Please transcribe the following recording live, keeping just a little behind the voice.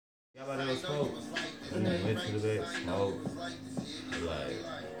Everybody else smoke. And then went to the bed, smoked. Like,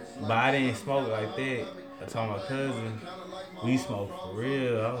 but I didn't smoke like that. I told my cousin, we smoke for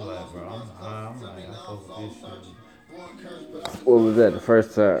real. I was like, bro, I'm high. I'm like, I fuck with this shit. What was that? The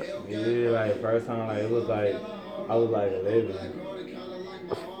first time? Yeah, like first time, like it was like I was like 11.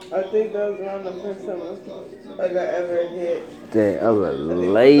 I think that was around the first time like I ever hit. Damn, I'm a I think it was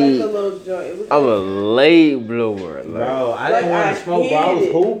late. like a little joint. It was I'm a like, late bloomer. Like, Bro, I Like, didn't want I to smoke, bro. I was hid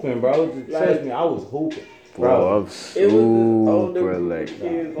it. hooping, bro. Like- Trust me, I was hooping. bro, Bro, I'm it was this older super group late. of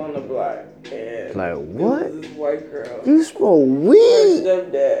kids on the block. And Like, it what? was this white girl. You smoke Her weed?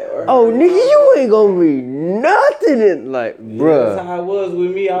 stepdad. Or Oh, her nigga, mom. you ain't gonna read nothing in, like, that's bruh. how it was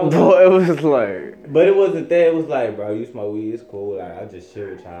with me. I was Bro, it was like, but it wasn't that. It was like, bro, you smoke weed, it's cool. Like, I just chill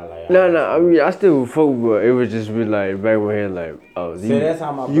with y'all. Like, no, I mean, I still fuck with it. It would just be like, back when head, like, oh, See, you, that's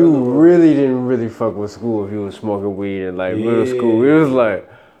how my you brother was. really didn't really fuck with school if you was smoking weed in, like, middle school. It was like,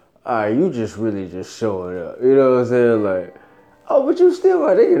 alright, you just really just showing up. You know what I'm saying? Like, oh, but you still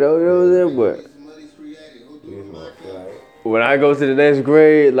my nigga, though. You know what I'm saying? But when I go to the next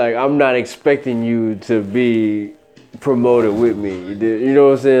grade, like, I'm not expecting you to be promoted with me. You know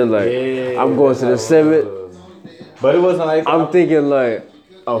what I'm saying? Like, Yeah, I'm going to the that's how it 7th. was. But it wasn't like I'm thinking, like,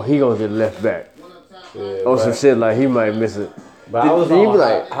 oh, he gonna get left back. yeah, On some shit, like, he might miss it. But I was Then he on be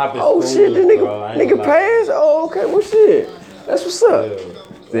like, hopping oh schools, shit, the nigga, bro. I ain't nigga gonna lie. pass? Oh, okay, well shit. That's what's up.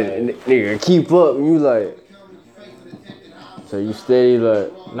 Then nigga keep up, and you like, so you steady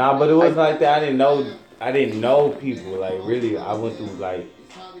like, Nah, but it wasn't like that. I didn't know people. Like, really, I went through like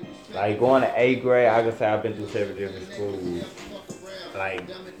going to 8th grade. I could say I've been through 7 different schools. Like,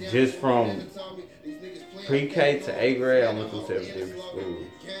 just from pre-K to 8th grade, I went through 7 different schools.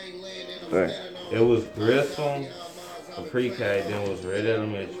 right. It was Grissom for pre-K, then it was Red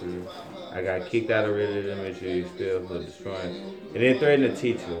Elementary. I got kicked out of Red Elementary still for destroying. And then threatened the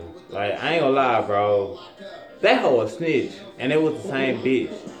teacher. Like, I ain't gonna lie, bro. That hoe a snitch. And it was the same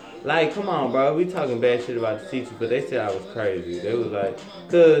bitch. Like, come on, bro. We talking bad shit about the teacher, but they said I was crazy. They was like,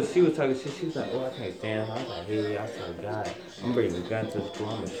 cause she was talking shit. She was like, oh, I can't stand her. I was like, hey, I swear to God, I'm bringing a gun to the school.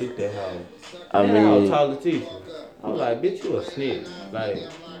 I'm gonna shoot that hoe. I And that hoe mean, told the teacher. I was like, bitch, you a snitch. Like,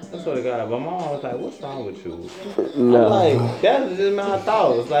 I swear to God. But my mom was like, what's wrong with you? no. I'm like, that's just my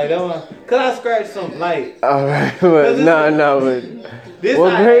thoughts. Like, that one, cause I scratched some, like, Alright, but no, but this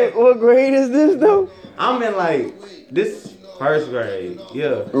what grade is this though? I'm in like, this first grade.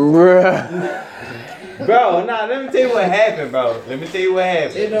 Yeah. Bruh. Bro, nah, let me tell you what happened, bro. Let me tell you what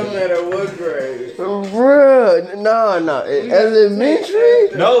It happened. don't matter what grade. Bruh. No.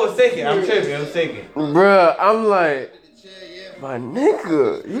 Elementary? No, it was second. I'm tripping. It was second. Bruh, I'm like, my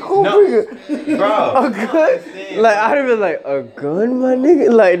nigga, you gonna No. bring Bro. a gun? Like, I'd have been like, a gun, my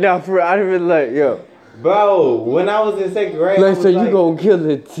nigga? Like, nah, for real, I'd have been like, yo. Bro, when I was in second grade, I Like, was so you gonna kill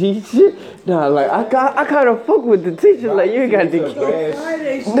the teacher? Nah, like, I kind of fuck with the teacher. Like, you ain't got to Bro, kill.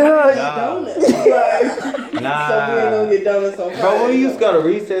 Friday, she Nah. get donuts. Like, Nah. so we ain't gonna get donuts on Friday. Bro, when we used to go to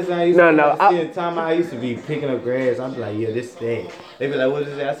recess and I used No, to I- time I used to be picking up grass, I'd be like, yeah, this that. They be like, what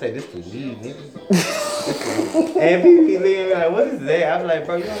is that? I say, this the weed, nigga. And people be looking at me like, what is that? I be like,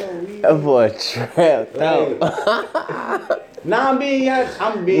 bro, you don't know weed. That boy trapped out. Nah, I'm being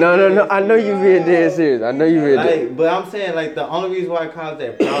No. I know you being dead serious. I know you being dead. Like, but I'm saying, like, the only reason why I caused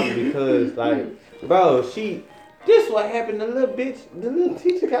that problem because, like, bro, this what happened. The little bitch, the little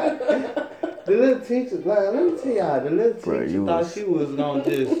teacher got, the little teacher, like, let me tell y'all, the little Bro, teacher you thought was- she was gonna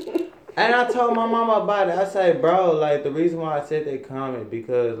just, and I told my mama about it. I said, bro, like, the reason why I said that comment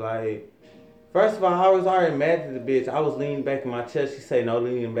because, like, first of all, I was already mad at the bitch. I was leaning back in my chair. She said, no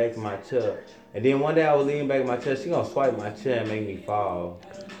leaning back in my chair. And then one day I was leaning back in my chair. She gonna swipe my chair and make me fall.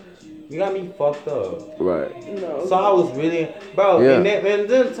 You got me fucked up. Right. No. So I was really, bro. Yeah. And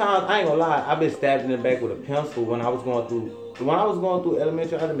them times I ain't gonna lie, I've been stabbed in the back with a pencil when I was going through. When I was going through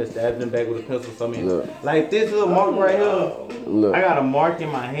elementary, I've been stabbed in the back with a pencil. So I mean, Look. like this little mark right here. Look. I got a mark in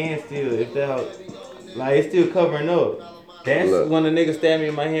my hand still. If that, like it's still covering up. That's Look. when the nigga stabbed me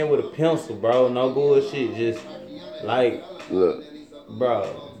in my hand with a pencil, bro. No bullshit. Just like, Look.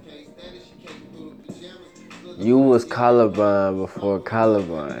 bro. You was Columbine before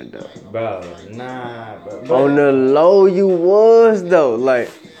Columbine, though. Bro, nah, bro. On the low, you was though, like,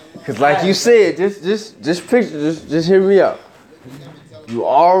 cause like you said, just picture, just hear me out. You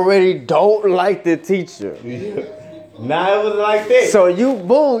already don't like the teacher, Nah, it was like that. so you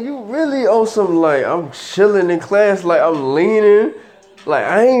really on some like I'm chilling in class, like I'm leaning, like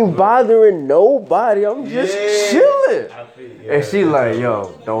I ain't bothering nobody, I'm just chilling. I feel you. And she like,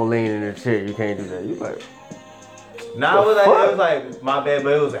 yo, don't lean in the chair, you can't do that. You like, Nah, it was like my bad,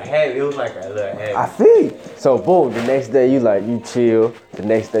 but it was a habit. It was like a little habit. I feel you. So boom, the next day you chill. The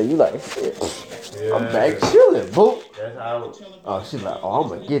next day you like, shit, I'm back chilling. Boom. That's how. Oh, she's like, oh, I'm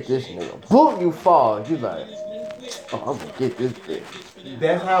gonna get this nigga. Boom, you fall. You like, oh, I'm gonna get this bitch.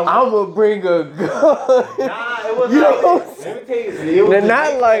 That's how. I'm gonna bring a gun. Nah, it was like. Let me tell you, it was the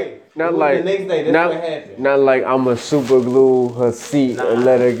next day. That's what happened. Not like I'm gonna super glue her seat and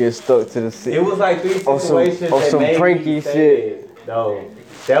let her get stuck to the seat. It was like 3 situations on that some made pranky me shit. No,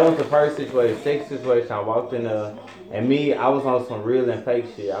 that was the first situation. Second situation, I walked in there, and I was on some real and fake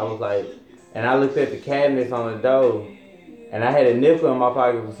shit. I was like, and I looked at the cabinets on the door, and I had a nickel in my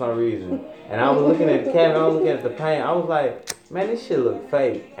pocket for some reason. And I was looking at the cabinet, I was looking at the paint. I was like, man, this shit look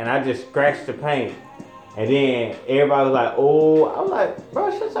fake. And I just scratched the paint. And then everybody was like, oh, I was like,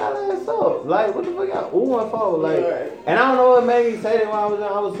 bro, shut y'all ass up. Like, what the fuck y'all oohing for? Like, and I don't know what made me say that when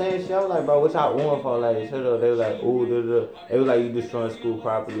I was saying shit. I was like, bro, what y'all oohing for? Like, shut up. They was like, ooh, They was like, you destroying school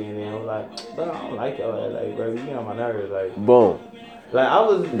property. And then I was like, bro, I don't like y'all. Like, bro, you get on my nerves. Like, boom. Like, I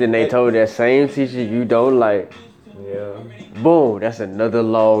was. Then they told that same teacher you don't like. Yeah. Boom, that's another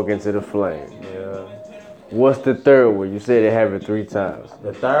log into the flame. Yeah. What's the third one? You said it happened 3 times.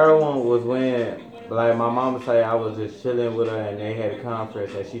 The third one was when, like, my mama say I was just chilling with her and they had a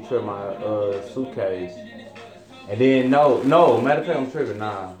conference and she tripped my suitcase. And then, no, matter of fact, I'm tripping.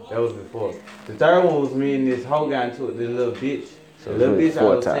 Nah, that was before. The third one was me and this hoe got into it, this little bitch. So the little bitch I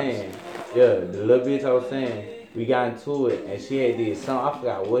was times. saying. Yeah, the little bitch I was saying. We got into it and she had did something. I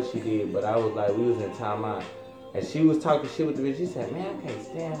forgot what she did, but I was like, we was in timeout. And she was talking shit with the bitch. She said, man, I can't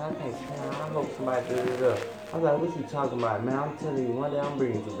stand. I hope somebody does it up. I was like, what you talking about, man? I'm telling you, one day I'm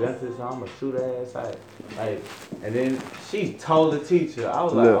bringing some guns to this, so I'm going to shoot her ass out. Like, and then she told the teacher. I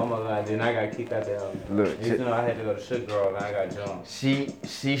was like, oh my God. Then I got kicked out there. Look, you know, I had to go to Sugar Grove and I got jumped.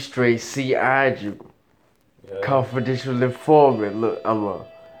 She straight CI'd you. Yeah. Confidential informant. Look,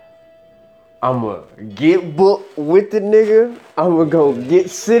 I'ma get booked with the nigga. I'ma go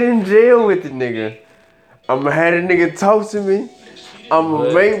sit in jail with the nigga. I'ma have the nigga talk to me.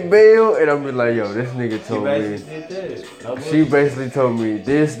 I'ma make bail and I'm be like, yo, this nigga told me. She basically told me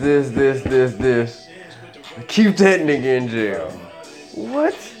this. Keep that nigga in jail.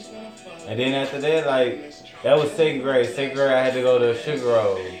 What? And then after that, like, that was 2nd grade. 2nd grade, I had to go to Sugar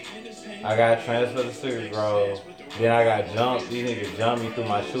Grove. I got transferred to Sugar Grove. Then I got jumped. These niggas jumped me through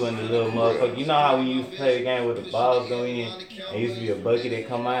my shoe in the little motherfucker. You know how we used to play the game with the balls going in? There used to be a bucket that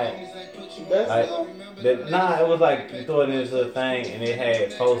come out. Like, it was like you throw it in this little thing and it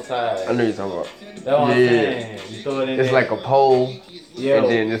had 4 sides. I know you're talking about. That's what I'm saying. You throw it in it's there. like a pole. Yeah. And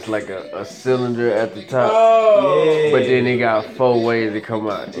then it's like a cylinder at the top. Oh. Yeah. But then it got 4 ways to come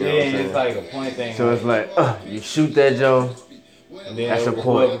out. You know what I'm saying? It's like a point thing. So it's like, you shoot that Joe. And then that's a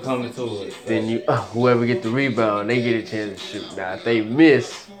point. Whoever comes to it. Then whoever get the rebound, they get a chance to shoot. Now if they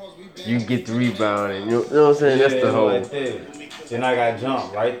miss, you get the rebound, and you know what I'm saying? Yeah, that's the whole. Like then I got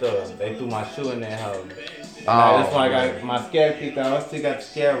jumped right there. They threw my shoe in that hole. That's why I got my scab kicked off. I still got the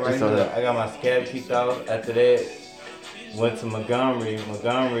scab right there. I got my scab kicked off. After that, went to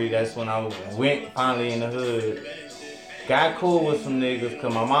Montgomery. That's when I went finally in the hood. Got cool with some niggas,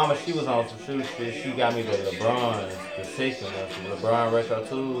 cause my mama, she was on some shoe shit. She got me the LeBrons, the 6 of them, some LeBron Retro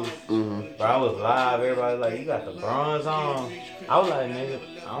 2s. Mm-hmm. But I was live, everybody was like, you got the bronze on. I was like, nigga,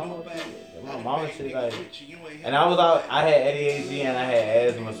 I don't know what that is. My mama shit like, and I was out, I had ADHD and I had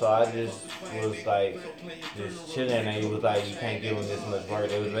asthma, so I just was like, just chilling, and it was like, you can't give them this much work.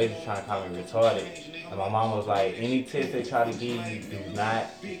 They was basically trying to call me retarded. And my mom was like, any test they try to give you, do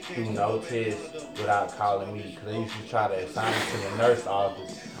not do no test without calling me, because they used to try to assign me to the nurse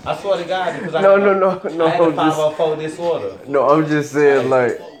office. I swear to God, because I had a 504 disorder. No, I'm just saying,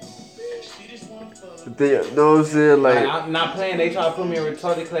 like, they, those like I'm not playing. They try to put me in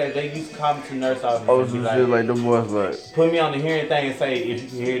retarded class. They used to call me to nurse office. I was just like the boys like put me on the hearing thing and say, if you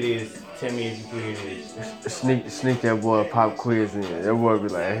can hear this, tell me if you can hear this. Sneak that boy a pop quiz in. That boy be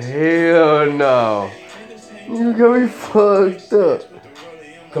like, hell no, you got me fucked up.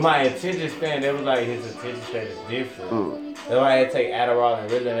 Cause my attention span, they was like his attention span is different. That's why I had to take Adderall and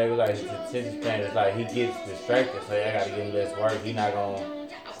Ritalin. They was like his attention span is like he gets distracted, so I gotta give him less work. He not gonna.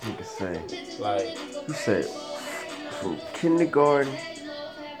 You can say, like, you said from kindergarten.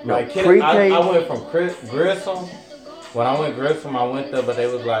 No, like pre-K. I went from Grissom. When I went Grissom, I went there, but they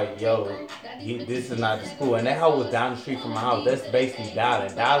was like, yo, this is not the school. And that hoe was down the street from my house. That's basically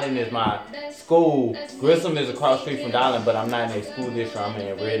Dowling. Dowling is my school. Grissom is across the street from Dowling, but I'm not in a school district. I'm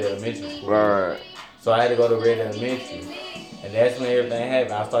in Red Elementary School. Right. So I had to go to Red Elementary. And that's when everything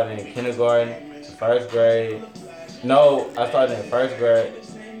happened. I started in kindergarten, 1st grade. No, I started in 1st grade.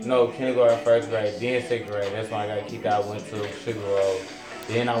 No, kindergarten, first grade, then sixth grade. That's when I got kicked out. I went to Sugar Road.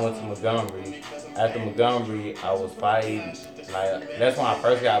 Then I went to Montgomery. After Montgomery, I was fighting. Like that's when I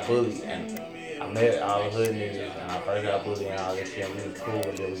first got bullied, and I met all the hood niggas, and I first got bullied and all this shit. And we was cool,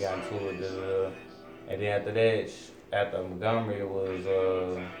 and then we got into it. And then after that, after Montgomery, it was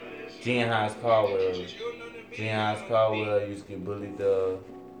Gene Hines Caldwell. Gene Hines Caldwell used to get bullied.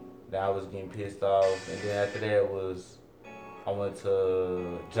 That I was getting pissed off, and then after that was I went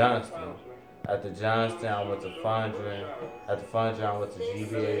to Johnston. After Johnston, I went to Fondren. After Fondren, I went to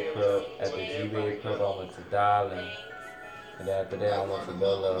GBA Prep. After GBA Prep, I went to Darling. And then after that, I went to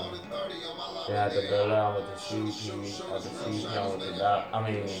Bella. Then after Bella, I went to CP. After CP, I went to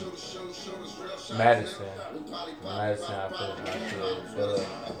Madison. Madison, I finished my shit. Bella.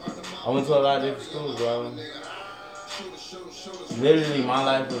 I went to a lot of different schools, bro. Literally, my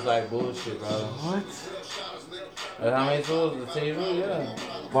life was like bullshit, bro. What? Like, how many schools to tell you? Yeah.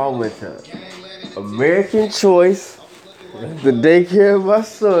 One more time. American Choice, the daycare my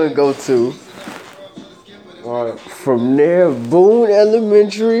son go to. From there, Boone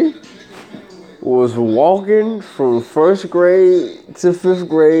Elementary was walking from first grade to fifth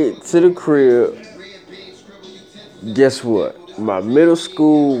grade to the crib. Guess what? My middle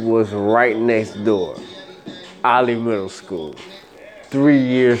school was right next door. Ollie Middle School. 3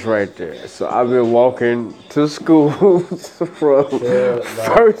 years right there. So I've been walking to school from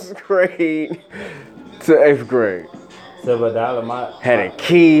first grade to 8th grade. So, but that had a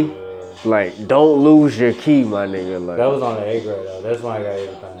key. Like, don't lose your key, my nigga. Like, that was on the 8th grade though. That's when I got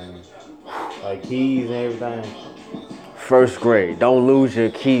everything. Like keys and everything. First grade. Don't lose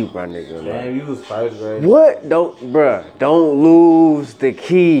your key, my nigga. Like, damn, you was first grade. What? Don't lose the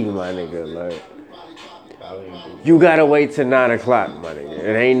key, my nigga. Like, you gotta wait till 9 o'clock, my nigga.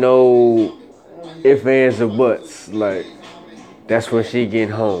 It ain't no ifs, ands, or buts. Like, that's when she getting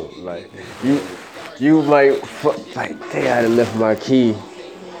home. Like, you like, damn, I done left my key.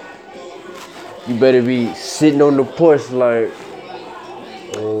 You better be sitting on the porch like,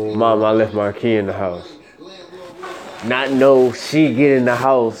 Mom, I left my key in the house. Not know she get in the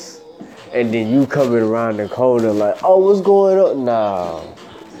house and then you coming around the corner like, oh, what's going on? Nah.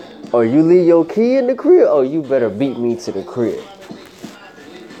 Oh, you leave your key in the crib? Oh, you better beat me to the crib.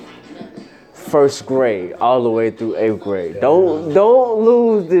 First grade, all the way through 8th grade. Don't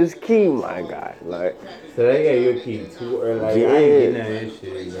lose this key, my guy. Like, so they gave you a key too early. Like, yeah. I ain't getting none of this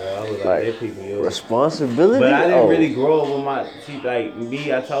shit, bro. I was like they picked me up. Responsibility? But I didn't really grow up with my, like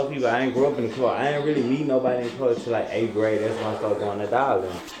me, I told people I ain't grow up in the club. I didn't really meet nobody in the club till like 8th grade. That's when I started going to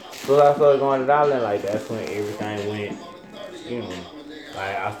Darling. So I started going to Darling, like that's when everything went, you know.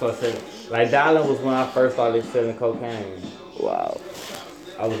 Like I started selling, like Darling was when I first started selling cocaine. Wow.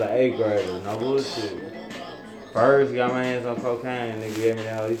 I was an 8th grader, no bullshit. First got my hands on cocaine, nigga gave me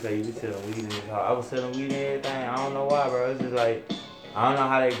that hoe. He said, you be selling weed in this hoe. I was selling weed and everything. I don't know why, bro. It's just like, I don't know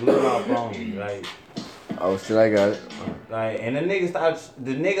how they glue it off on me. Like, oh shit, I got it. Like, and the niggas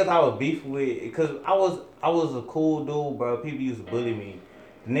I was beefing with, cause I was a cool dude, bro. People used to bully me.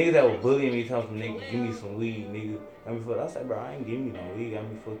 The niggas that was bullying me told me, nigga, give me some weed, nigga. Got me fucked up. I said, bro, I ain't giving you no weed. Got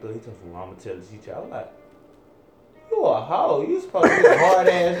me fucked up. He told me, well, I'm gonna tell the teacher. I was like, you a hoe. You supposed to be a hard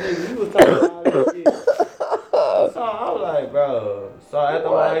ass nigga. You was talking all that shit. So I was like, bro. So after a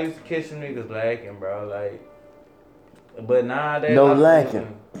while, I used to kiss some niggas lacking, bro. Like, but nowadays, no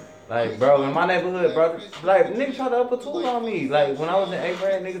lacking. Like, bro, in my neighborhood, bro, like, niggas tried to upper tool on me. Like, when I was in 8th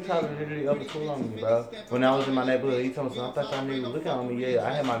grade, niggas tried to literally upper tool on me, bro. When I was in my neighborhood, he told me, I thought y'all niggas looking on me. Yeah,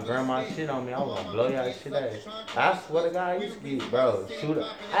 I had my grandma's shit on me. I was gonna blow y'all shit out. I swear to God, I used to get, bro, shooter.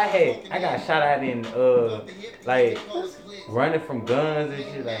 I got shot at in, like, running from guns and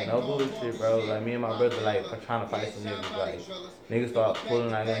shit. Like, no bullshit, bro. Like, me and my brother, like, trying to fight some niggas. Like, niggas start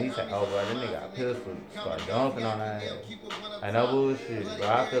pulling out gun. He said, oh, bro, that nigga got a pistol. Start dumping on that ass. Like, no bullshit, bro.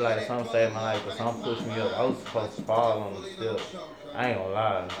 I feel like something saved my life, but some pushed me up. I was supposed to fall on the steps. I ain't gonna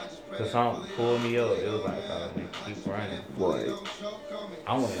lie. Cause some pulled me up. It was like, oh, nigga, keep running. Boy.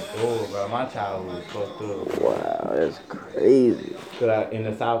 I went through it, bro. My childhood was fucked up. Wow, that's crazy. Cause in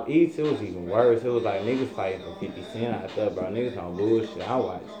the Southeast, it was even worse. It was like niggas fighting for 50 cents out there, bro. Niggas on bullshit. I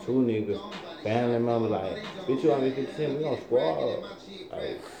watched 2 niggas, family members, like, bitch, you want me 50 cents? We gonna squad.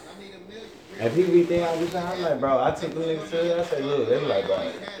 Like, and people be thinking I be saying, I'm like, bro, I took the niggas to it. I said, look, they be like, bro,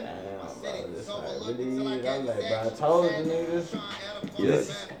 damn, bro, this like really is. I'm like, bro, I told the niggas,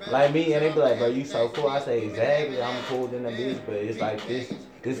 this, like me, and they be like, bro, you so cool. I say, exactly, I'm cool than a bitch, but it's like this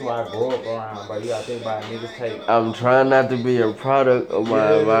is why I grew up around, bro. You gotta think about it, niggas take. I'm trying not to be a product of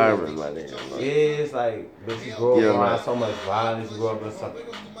my environment, my nigga. Yeah, it's like, but you grow up around so much violence, you grow up with some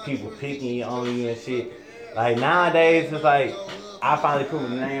people picking you on you and shit. Like nowadays, it's like, I finally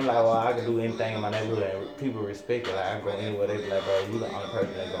proved the name, like, well, I can do anything in my neighborhood, and people respect it. Like, I can go anywhere, they be like, bro, you the only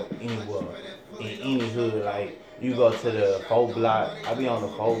person that go anywhere, in any hood. Like, you go to the 4 block, I be on the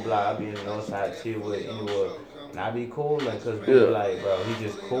 4 block, I be in the north side, Chillwood, anywhere, and I be cool, like, cause people like, bro, he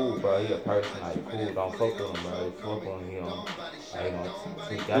just cool, bro, he a person, like, cool, don't fuck with him, bro, fuck with him, he don't, like, he gonna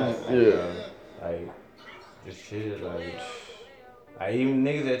tweak out, like, bro, like, just chill, like, even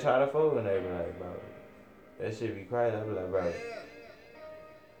niggas that try to fuck with him, they be like, bro, that shit be crazy, I be like, bro.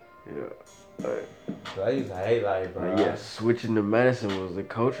 Yeah. Like, So I used to hate life, bro. yeah, switching to medicine was a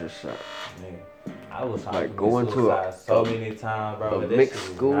culture shock. Nigga, I was like going to so many times, bro. A mixed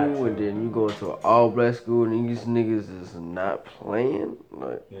school, and then you go into an all black school, and these niggas is not playing.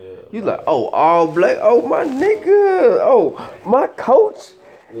 Like, you like, oh, all black, oh my nigga, oh my coach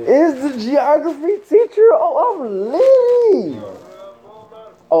is the geography teacher. Oh, I'm litty.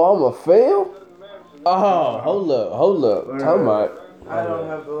 Oh, I'm a fail. Oh, hold up. Talking about. I don't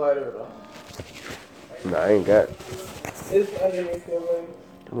have the lighter at all. Nah, I ain't got it. It's underneath your leg.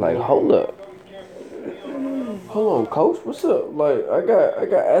 Like, hold up. Hold on, coach. What's up? Like, I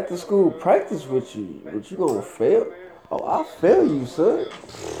got after school practice with you. But you gonna fail? Oh, I'll fail you, son.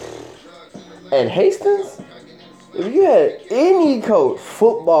 At Hastings, if you had any coach,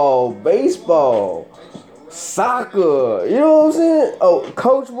 football, baseball, soccer, you know what I'm saying? Oh,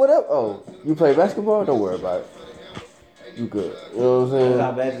 coach, whatever. Oh, you play basketball? Don't worry about it. You good. You know what I'm saying?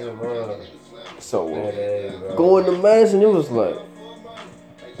 Not bad in the world. So, going to Madison, it was like,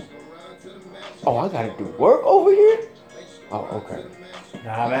 oh, I gotta do work over here? Oh, okay.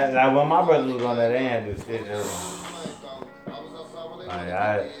 Nah, man, like when my brother was on that, they ain't do shit.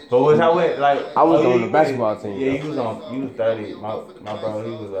 But when I went, like, I was on the basketball team. Yeah, he was 30. My brother,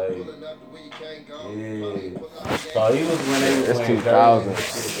 he was like, yeah. So he was when they was It's playing 2000. It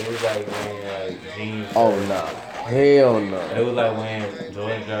was like when like jeans. Oh no, hell no. It was like when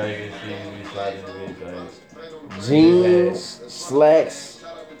Jordan jerseys and shit, we sliding the bitch like jeans, slacks.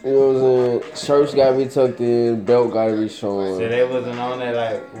 You know what I'm saying? Shirts gotta be tucked in, belt gotta be showing. So they wasn't on that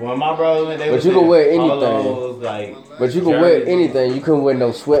like when my brother went. But you can wear anything. Polos, like, but you can wear anything. You couldn't wear no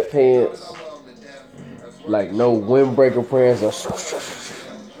sweatpants, like no windbreaker pants, or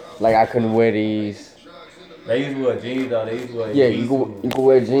like I couldn't wear these. They used to wear jeans though. They used to wear you can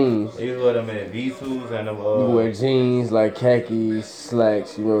wear jeans. They used to wear them in V2s and them. You can wear jeans like khakis,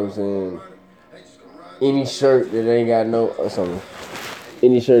 slacks. You know what I'm saying? Any shirt that ain't got no or something.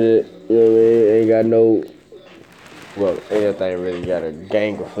 Any shirt that, you know what I mean, ain't got no, well, anything really got a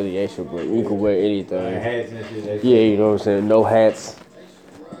gang affiliation, but you can wear anything. Like hats and shit. Yeah, you know what I'm saying? No hats.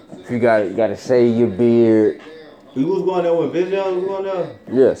 If you gotta shave your beard. He was going there when Vision was going there?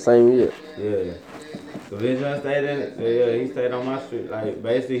 Yeah, same year. Yeah. So Vision stayed in it. Yeah, he stayed on my street. Like,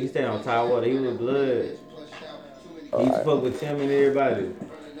 basically, he stayed on Tidewater. He was blood. He used to fuck with Tim and everybody.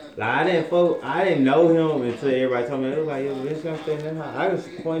 Like, I didn't know him until everybody told me. It was like, yo, this gonna stay in that house. I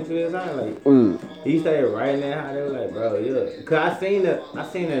just point to his house, like, he stayed right in that house. They were like, bro, yeah. Cause I seen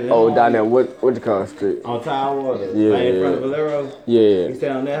it. Oh, down there, what you call street? On Tidewater. Yeah, like in front of Valero. Yeah. He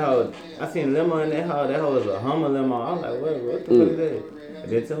stayed on that house. I seen limo in that house. That house was a Hummer limo. I was like, what the fuck is that?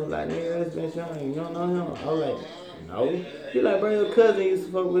 And then Tim was like, nigga, that's been showing. You don't know him? I was like, no. He like, bro, your cousin used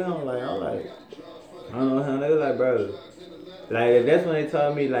to fuck with him. Like, I was like, I don't know him. They was like, bro. Like, that's when they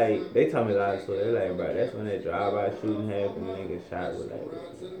told me, like, they told me a lot of stuff. They like, bro, that's when that drive-by shooting happened and nigga shot with, like,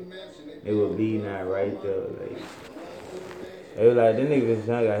 it was bleeding out right there. Like, they was like, that nigga was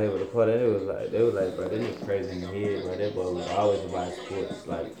young got hit with a car. They was like, bro, that nigga crazy in the head, bro. That boy was always about sports,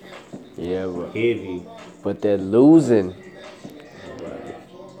 like, yeah, bro. Heavy. But that losing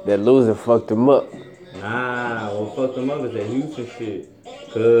fucked him up. Nah, what fucked him up is that Houston shit.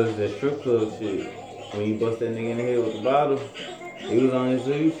 Cause the strip club shit. When you bust that nigga in the head with the bottle, he was on his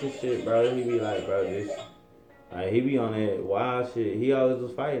Houston shit, bro. He be like, bro, this. Like, he be on that wild shit. He always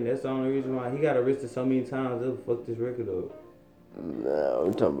was fighting. That's the only reason why he got arrested so many times. It'll fuck this record up. No,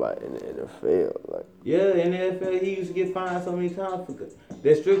 I'm talking about in the NFL. Like, yeah, in the NFL, he used to get fined so many times for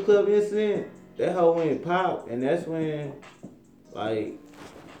that strip club incident. That hoe went pop, and that's when, like,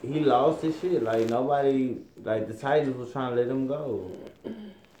 he lost his shit. Like, nobody, like, the Titans was trying to let him go.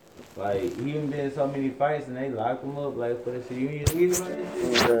 Like, he been in so many fights and they locked him up, like, for this shit. You read about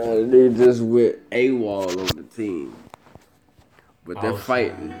this shit? Nah, they just went AWOL on the team. But that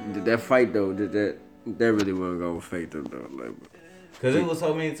fight though, that really wasn't gonna affect them though. Like, cause it was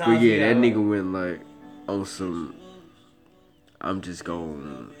so many times. But yeah, that nigga went like on some. I'm just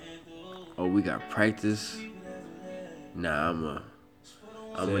going. Oh, we got practice. Nah,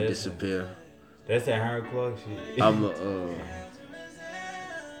 I'ma disappear. That's that Henry Clark shit.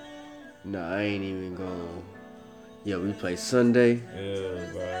 Nah, I ain't even gonna Yeah, we play Sunday.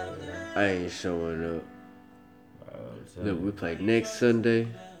 Yeah, bro. I ain't showing up. Bro, Look, we play next Sunday.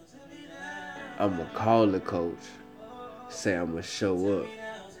 I'ma call the coach. Say I'ma show up.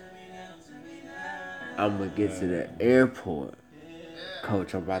 I'ma get to the airport.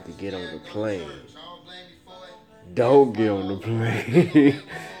 Coach, I'm about to get on the plane. Don't get on the plane.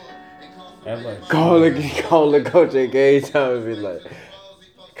 Call the coach at game time and be like,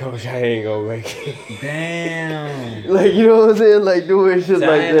 Coach, I ain't gonna make it. Damn. Like, you know what I'm saying? Like, doing shit So like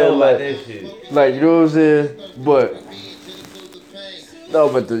I ain't that. know Like, about that shit. like, you know what I'm saying? But, no,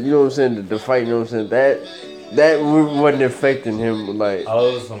 but you know what I'm saying? The fight, you know what I'm saying? That wasn't affecting him. Like, Oh,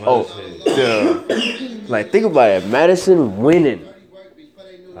 it was some other shit. Like, think about it. Madison winning.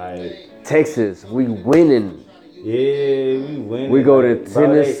 Like, Texas, we winning. yeah, we winning. We go to like, bro,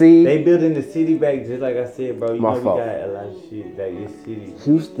 Tennessee. They building the city back just like I said, bro. You My know fault. we got a lot of shit. Like this city.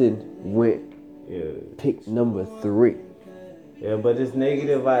 Houston went Yeah. pick number 3. Yeah, but it's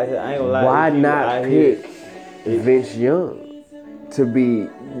negative out here. I ain't gonna lie. Why if you not out pick here- Vince Young to be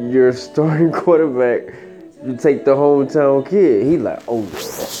your starting quarterback? You take the hometown kid. He like, oh,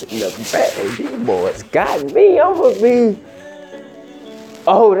 that's nothing bad. These boys got me. I'm gonna be.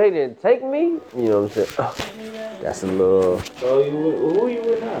 Oh, they didn't take me. You know what I'm saying? Oh, that's a little. So who you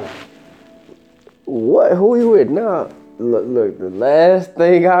with now? What? Who you with now? Look. The last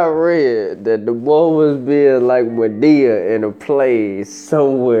thing I read that the boy was being like Medea in a play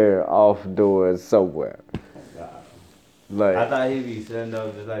somewhere off doors somewhere. Like, I thought he'd be setting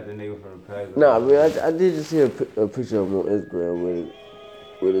up just like the nigga from the Packers. nah, man, I did just see a picture of him on Instagram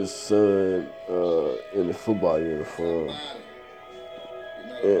with his son in the football uniform.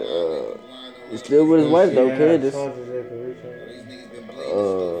 And he's still with his wife though, Candace.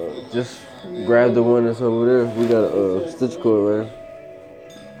 Just grab the one that's over there. We got a stitch cord, man.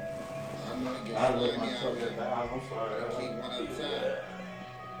 I left my truck at the house. I'm sorry.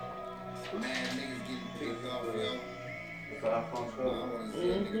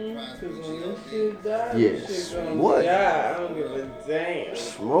 Yes. What? What? Yeah, I don't give a damn.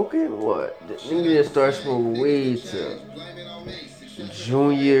 Smoking? What? The nigga didn't start smoking weed till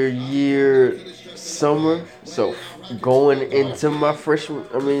junior year summer. So going into my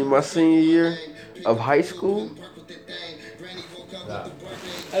my senior year of high school. I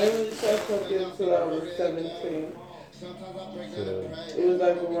didn't really start smoking until I was 17. It was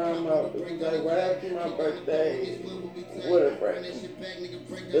like around right after my birthday, winter break.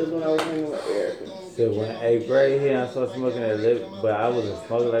 It was when I was hanging with Erica. So when 8th grade hit, I started smoking at 11, but I wasn't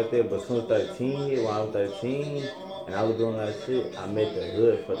smoking like that. But soon 13 hit, when I was 13, and I was doing that shit, I met the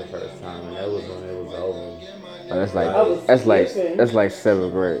hood for the first time, and that was when it was over. Oh, that's like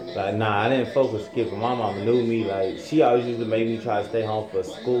 7th grade. Like, nah, I didn't fuck with skipping. My mama knew me. Like, she always used to make me try to stay home for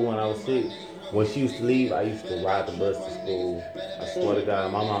school when I was sick. When she used to leave, I used to ride the bus to school. I swear to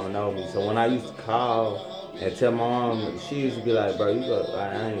God, my mama know me. So when I used to call and tell my mom, she used to be like, bro, you go,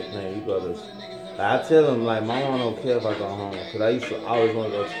 I ain't playing, you go to, like, I tell them, like, my mom don't care if I go home. Because I used to always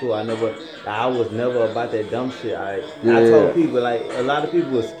want to go to school. I was never about that dumb shit. I told people, like, a lot of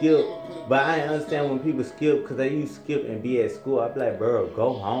people would skip. But I didn't understand when people skip, because they used to skip and be at school. I'd be like, bro,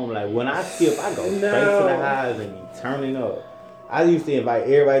 go home. Like, when I skip, I go straight to the highs and be turning up. I used to invite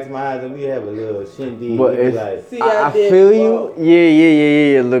everybody to my house and we have a little shindig. But Like, see, I feel you.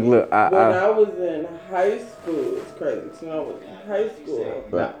 Yeah. Look. When I was in high school, it's crazy. So when I was in high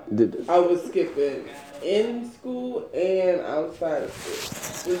school, I was skipping in school and outside of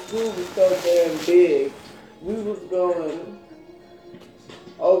school. The school was so damn big. We was going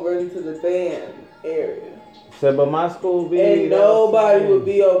over into the band area. So, but my school be and nobody would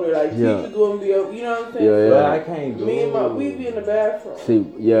be over there. Like teachers wouldn't be over. You know what I'm saying? Yeah. But I can't do Me and we be in the bathroom.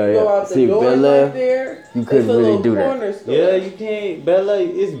 Go out the See, door Bella, right there. you couldn't really do that. Store. Yeah, you can't. Bella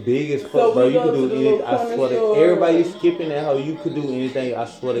is big as fuck, So bro. we You go could to do the anything. little I corner swear to store. everybody skipping that hoe. You could do anything. I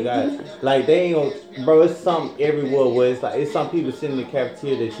swear to God. Like they ain't gonna, bro. It's something everywhere where it's like it's some people sitting in the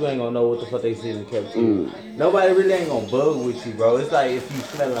cafeteria that you ain't gonna know what the fuck they see in the cafeteria. Nobody really ain't gonna bug with you, bro. It's like if you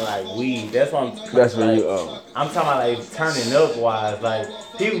smelling like weed. That's what I'm. That's like, when you. I'm talking about like turning up wise. Like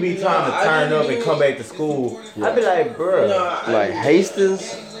people be trying to turn up and come back to school. I be like, bro. Like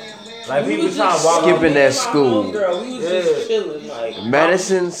Hastings. Like people trying to walk skipping that school. Girl, we was just chilling, like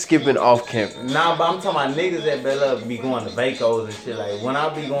Madison skipping off campus. Nah, but I'm talking about niggas that Bella be going to Vacos and shit. Like when I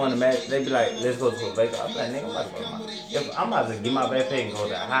be going to Madison, they be like, let's go to a Vaco. I be like, nigga, I'm about to get my backpack and go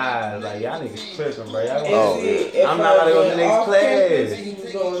to Highs. Like y'all niggas tripping, bro. Y'all going I'm not about to go to the next class. You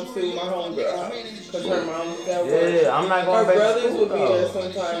was going to my homegirl house because her mom was at work. Yeah, I'm not going back to brothers school, would be there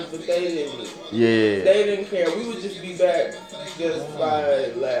sometimes, but they didn't. Yeah. They didn't care. We would just be back just by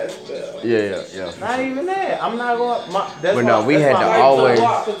last bell. Yeah. Not even that. I'm not going. That's But no, why, we that's had why to I'm always.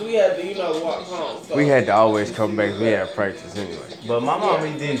 Because we had to, walk home. So We had to always come back. We had practice anyway. But my mom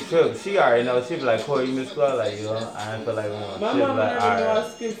didn't trip. She already know. She be like, Corey, you missed school? I was like, yo, I didn't feel like going. My mom never knew I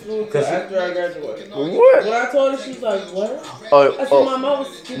skipped school until after I graduated. What? When I told her, she was like, what? I said, my mom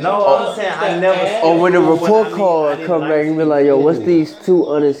was skipping. No, I'm saying I never skipped. Or when the report card come back and be like, yo, what's these 2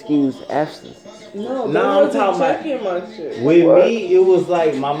 unexcused absences? No, I'm talking checking my shit. With me, it was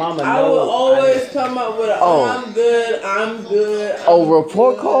like my mama knows. I would always come up with I'm good.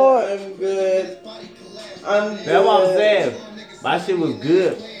 Report card? I'm good. That's what I'm saying. My shit was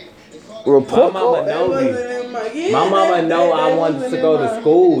good. Report my mama know me. My mama know I wanted to go to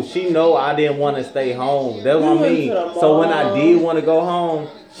school. She know I didn't want to stay home. That's what I mean. So when I did want to go home,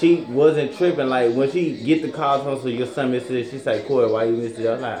 she wasn't tripping. Like when she get the calls home, so your son missed it. She say, Corey, why you missed it?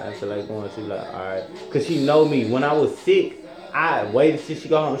 I was like, I feel like going. She like, all right, cause she know me. When I was sick, I waited till she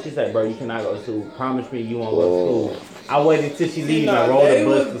go home. She said, bro, you cannot go to school. Promise me you won't go to school. I waited till she leave and rode the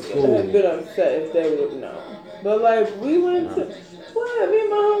bus to school. They would have been upset if they would have known. But like we went to, me and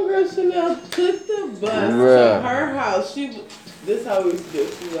my homegirl Chanel took the bus to her house. This how we used to do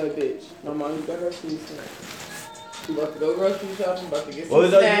it. She was like, bitch, my mom got her food snacks. We about to go grocery shopping, about to get some snacks. What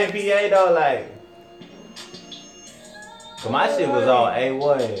was those GPA though, like? Cause my shit was on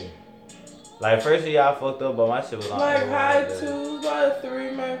A1. Like first year I fucked up, but my shit was on like A1. High 2, like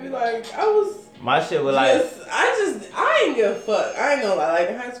 3, maybe. Like I was. My shit was like. I ain't give a fuck. I ain't gonna lie. Like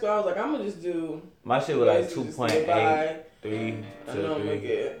in high school, I was like, I'm gonna just do. My shit was like 2.8, 3 to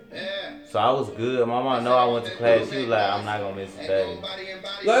 3. So I was good. My mom know I went to class. She was like, I'm not gonna miss a day.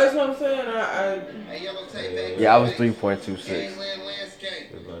 That's what I'm saying. I was 3.26.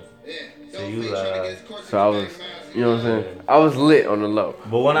 So you So I was, you know what I'm saying? I was lit on the low.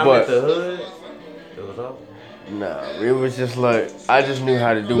 But when I'm at the hood, it was over. Nah, it was just like I just knew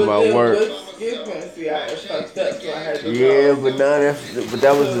how to do my work. But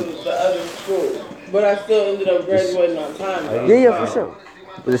that was the other school. But I still ended up graduating on time. Yeah, for sure.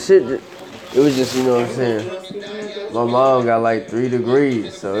 But the shit, it was just, you know what I'm saying? My mom got like 3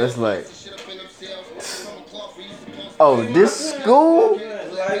 degrees, so it's like, this school,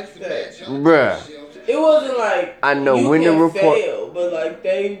 bruh. It wasn't like I know you when can the report, fail, but like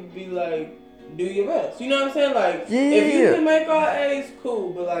they be like, do your best. You know what I'm saying? Like, if you can make all A's,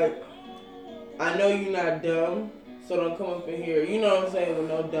 cool. But like, I know you're not dumb, so don't come up in here. You know what I'm saying? With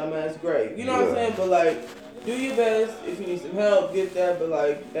no dumbass grade. You know what I'm saying? But like, do your best. If you need some help, get that. But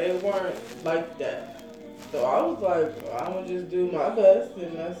like, they weren't like that. So I was like, I'm gonna just do my best,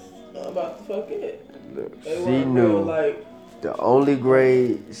 and that's about the fuck it. She knew the only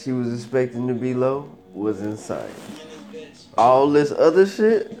grade she was expecting to be low was in science. All this other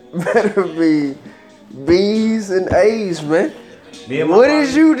shit better be B's and A's, man. What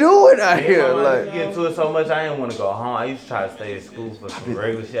is you doing out here? Like, get into it so much, I didn't want to go home. I used to try to stay at school for some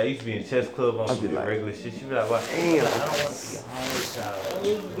regular shit. I used to be in chess club on some regular shit. She be like, "What? Damn, I don't want to get home,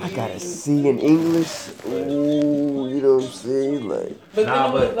 child. I got a C in English. Ooh, you know what I'm saying? Like, but then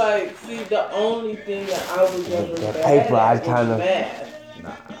it was like, see, the only thing that I was ever bad at was math.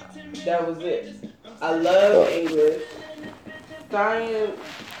 Nah, that was it. I love English. Science,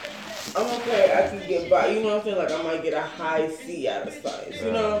 I'm okay, I can get by, you know what I'm saying? Like, I might get a high C out of science,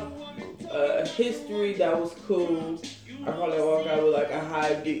 you know? History, that was cool. I probably walk out with like a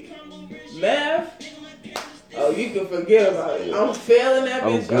high D. Math, you can forget about it. I'm failing that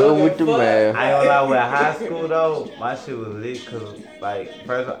bitch. I'm good with the math. I ain't gonna lie, with high school though, my shit was lit cause like,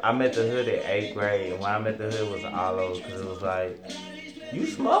 first I met the hood at 8th grade, and when I met the hood it was all over cause it was like, you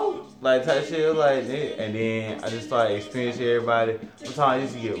smoke? Like type shit, it was like that. And then I just started experiencing everybody. Sometimes I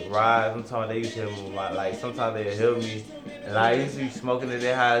used to get rides, sometimes they used to help me, like sometimes they'd help me. And I used to be smoking at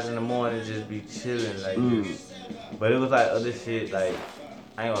their highs in the morning, just be chilling like this. But it was like other shit, like,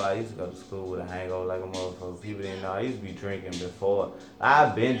 I ain't gonna lie, I used to go to school with a hangover like a motherfucker. People didn't know. I used to be drinking before.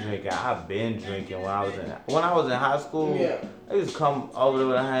 I've been drinking when I was in high school. Yeah. They used to come over there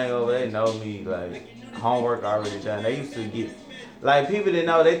with a hangover, they know me, like, homework already done. They used to get, like, people didn't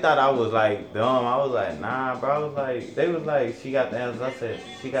know, they thought I was, like, dumb. I was like, nah, bro. I was like, they was like, she got the answers. I said,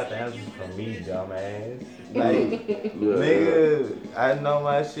 she got the answers from me, dumbass. Like, nigga, I know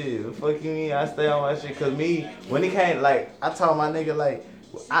my shit. The fuck you mean? I stay on my shit. Cause me, when it came, like, I told my nigga, like,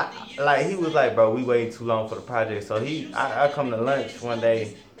 he was like, bro, we waiting too long for the project. So I come to lunch one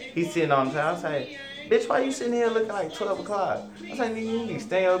day. He sitting on the time. I was like, bitch, why you sitting here looking like 12 o'clock? I was like, nigga, you need to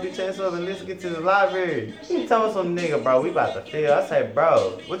stand your bitch ass up and let's get to the library. He told me some nigga, bro, we about to fail. I said,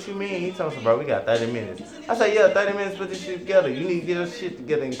 bro, what you mean? He told me, bro, we got 30 minutes. I said, yeah, 30 minutes, put this shit together. You need to get your shit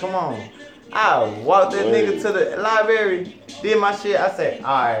together and come on. I walked that nigga to the library, did my shit. I said,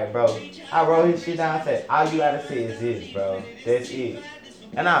 alright, bro. I wrote his shit down. I said, all you gotta say is this, bro. That's it.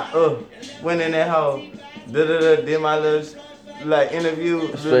 And I went in that hole, did my little like interview.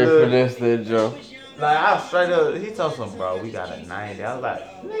 Straight finesse that Joe. Like I was straight up, he told some bro, we got a 90. I was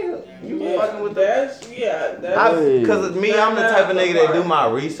like, nigga, you fucking with that's cause me, I'm the type of nigga that do my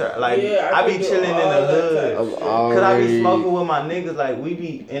research. Like I be chilling in the hood. Cause I be smoking with my niggas. Like we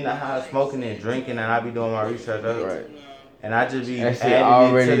be in the house smoking and drinking, and I be doing my research. Right. And I just be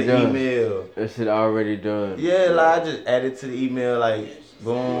adding it to the email. That shit already done. Yeah, like I just add it to the email, like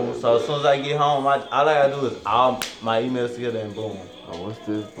boom. So as soon as I get home, all I gotta do is all my emails together and boom. Oh, what's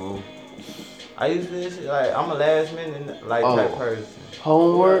this, boom? I used to this shit, like I'm a last minute like type person.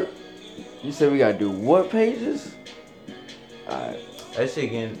 Homework? You said we gotta do what pages? Alright. That shit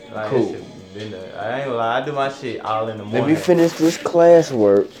getting like cool. That shit been there. I ain't gonna lie, I do my shit all in the morning. Let me finish this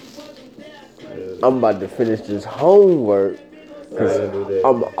classwork. I'm about to finish this homework. Cause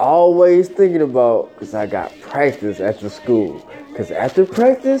I'm always thinking about, cause I got practice after school. Cause after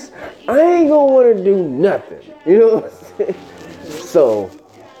practice, I ain't gonna wanna do nothing. You know what I'm saying? So,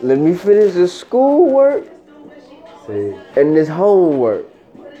 let me finish this schoolwork and this homework.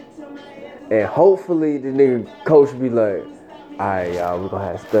 And hopefully the nigga coach be like, alright y'all, we're gonna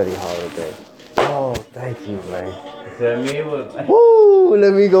have study holiday. Oh, thank you, man. Woo,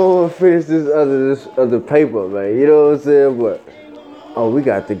 let me go and finish this other paper, man. You know what I'm saying? But we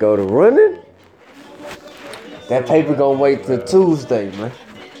got to go to running. That paper gonna wait till Tuesday, man.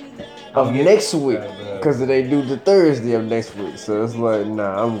 Of next week. Cause they do the Thursday of next week. So it's like,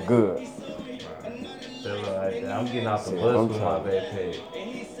 nah, I'm good. I'm getting off the bus with my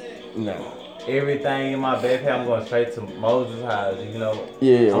backpack. Nah. Everything in my backpack, I'm going straight to Moses' house, you know.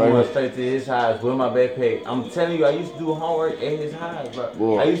 Yeah, I'm going straight to his house with my backpack. I'm telling you, I used to do homework at his house, bro.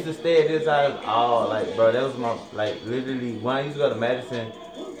 Boy. I used to stay at his house all, like, bro, that was my, like, literally, when I used to go to Madison,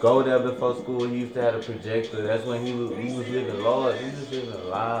 go there before school, he used to have a projector. That's when he was living large. He was living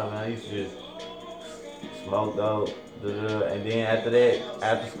alive, man. I used to just smoke dope, and then after that,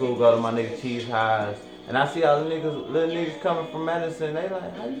 after school, go to my nigga Cheese house. And I see all the niggas, little niggas coming from Madison, they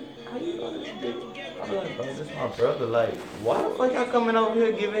like, how you know this nigga? I'm like, bro, this my brother. Like, why the fuck y'all coming over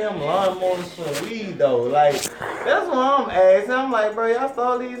here giving him lawnmowers for weed though? Like, that's what I'm asking. I'm like, bro, y'all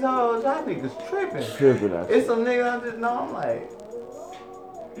stole these hoes. Y'all niggas tripping. It's some nigga I just know. I'm like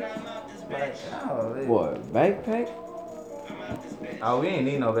oh, what, backpack? Oh, we ain't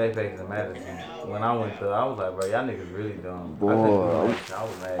need no backpacks in Madison. When I went through, I was like, bro, y'all niggas really dumb. Boy, I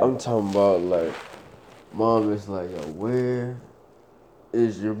was mad. I'm talking about like, mom is like, yo, where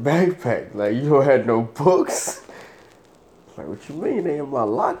is your backpack? Like, you don't have no books? Like, what you mean? They in my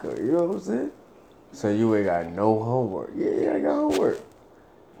locker, you know what I'm saying? So you ain't got no homework. Yeah, I got homework.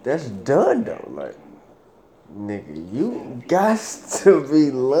 That's done though. Like, nigga, you got to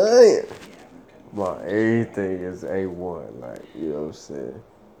be lying. My everything is A1, like, you know what I'm saying?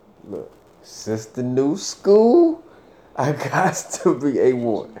 Look, since the new school, I got to be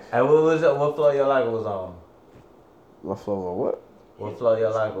A1. Hey, what floor your locker was on? My floor on what? What floor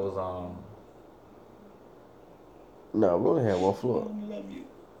your locker was on? No, we only had one floor.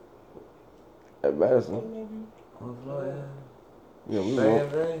 At Madison. What floor, yeah,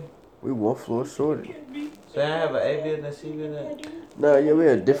 we one floor shorter. So I have an A building and C building? Nah, yeah, we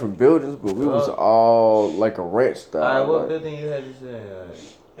had different buildings, but we was all like a ranch style. Alright, what building you had this in?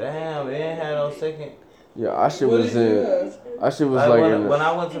 Damn, it ain't had no second. Yeah, our shit was in. Our shit was like in. When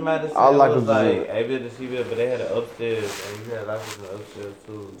I went to Madison, it was like A building, C building, but they had an upstairs, and you had lockers in the upstairs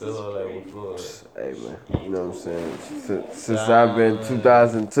too. They were like what floors? Hey man, you know what I'm saying? Since I've been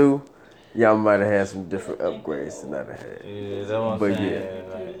 2002, y'all might have had some different upgrades than I had. Yeah, that's what I'm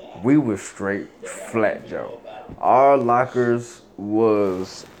saying. Yeah, we was straight flat, Joe. Our lockers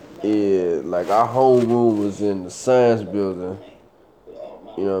was in, like, our homeroom was in the science building.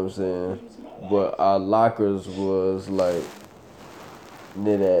 You know what I'm saying? But our lockers was like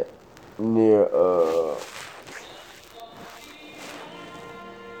near So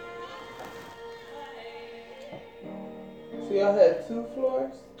y'all had 2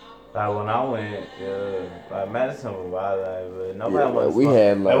 floors? Like when I went, like Madison was wild, but nobody was. We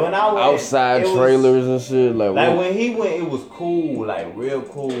had like when I went, outside trailers and shit. Like when he went, it was cool, like real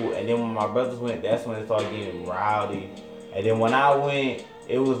cool. And then when my brothers went, that's when it started getting rowdy. And then when I went,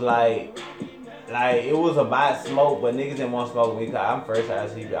 it was like it was about smoke, but niggas didn't want to smoke with me. Cause I'm first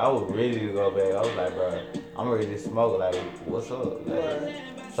ICB. I was ready to go back. I was like, bro, I'm ready to smoke. Like, what's up? Like,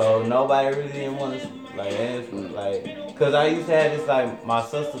 so nobody really didn't want to like, cause I used to have this like my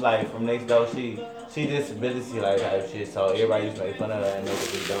sister like from next door. She she disability like type shit. So everybody used to make fun of her and make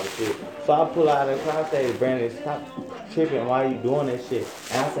her do dumb shit. So I pull out of the car, I say, Brandon, stop tripping. Why you doing that shit?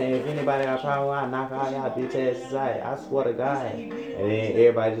 And I say, if anybody got a problem, I knock all y'all bitch asses out. I swear to God. And then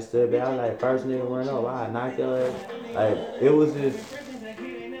everybody just stood there. I was like, first nigga run up, I knock your ass. Like it was just.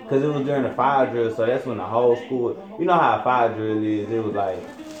 Cause it was during the fire drill, so that's when the whole school. You know how a fire drill is. It was like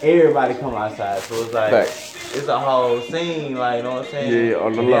everybody come outside, so it's like it's a whole scene, like you know what I'm saying. Yeah,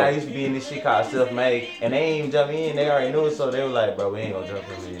 on the and low. then I used to be in this shit called self-made, and they ain't even jump in. They already knew it, so they were like, bro, we ain't gonna jump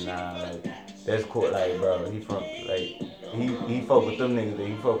in now. Like that's cool, like bro, he from like he fuck with them niggas,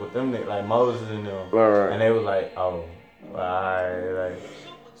 he fuck with them niggas, like Moses and them, Right. and they was like, oh, alright, like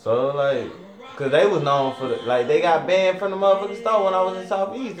so like. Cause they was known for like they got banned from the motherfucking store when I was in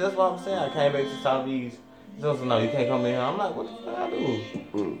Southeast. That's what I'm saying. I came back to Southeast. He said, no, you can't come in here. I'm like, what the fuck I do?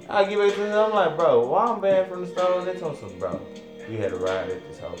 I get back to him. I'm like, bro, why I'm banned from the store? They told me, bro, you had a ride at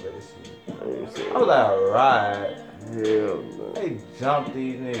this whole shit. I was like, a ride? Hell no. They jumped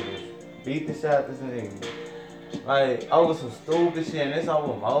these niggas, beat the shit out this nigga. Like, over some stupid shit, and it's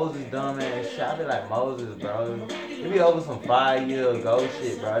over Moses dumb ass shit. I be like, Moses, bro. It be over some 5 years ago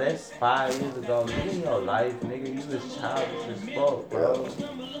shit, bro. That's 5 years ago. Live your life, nigga. You was childish as fuck, bro.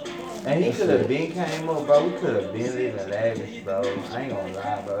 And he could have been came up, bro. We could have been living lavish, bro. I ain't gonna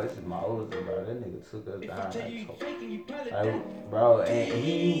lie, bro. This is Moses, bro. That nigga took us down like, bro.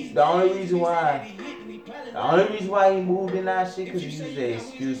 And the only reason why he moved in that shit, cause he used the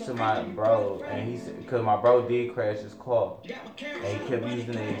excuse to my bro, and he said, cause my bro did crash his car, and he kept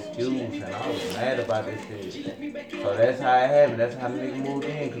using the excuse, and I was mad about this shit. So that's how it happened. That's how the nigga moved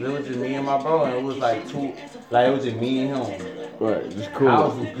in, cause it was just me and my bro, and it was like it was just me and him. Right, just cool.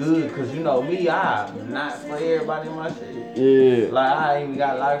 House was good, cause you know me, I not for everybody in my shit. Yeah. Like I even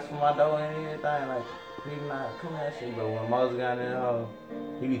got locks for my door and everything. Like people not come that shit, but when Moses got in there,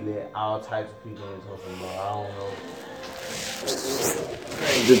 he be let all types of people into something, bro. I don't know.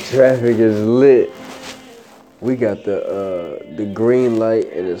 The traffic is lit. We got the green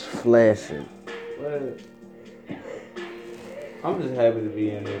light and it's flashing. But I'm just happy to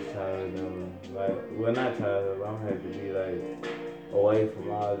be in this childhood. Like, well, not childhood, but I'm happy to be like away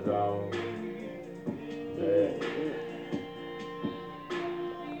from all the drama.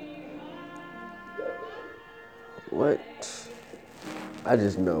 What? I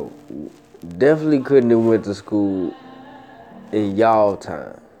just know. Definitely couldn't have went to school in y'all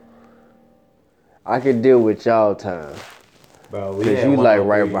time. I could deal with y'all time. Bro, cause you like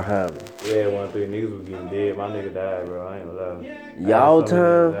right behind me. We had 1 3 niggas was getting dead. My nigga died, bro. I ain't gonna lie. Y'all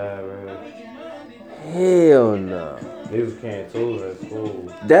time? Hell no. Niggas can't tools at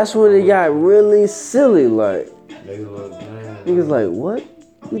school. That's when it got really silly. Like niggas like, what?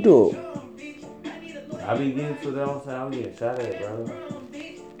 You doing? I be getting to that. I'm getting shot at, bro.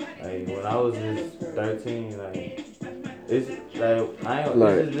 Like when I was just 13, like it's like I ain't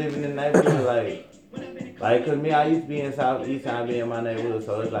like, just living in the neighborhood, like cause me, I used to be in Southeast, I be in my neighborhood,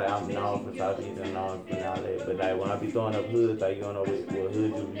 so it's like I'm known for Southeast and known for all that. But like when I be throwing up hoods, like you don't know what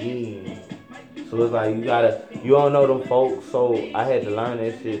hood you mean. So it's like you don't know them folks, so I had to learn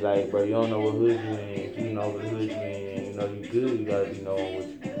that shit. Like, bro, you don't know what hood you in. If you know what hood you in, you know you good, you gotta be knowing what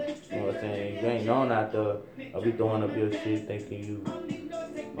you know what I'm saying. You ain't known out there, I'll be throwing up your shit thinking you know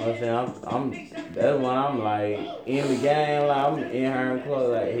what I'm saying. That's when I'm like in the game, like I'm in Hearn Club,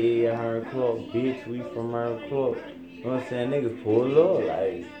 like hey Hearn Club, bitch, we from Hearn Club. You know what I'm saying? Niggas pull up,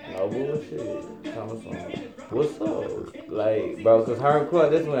 like, no bullshit. What's up? Like, bro, cause Hearn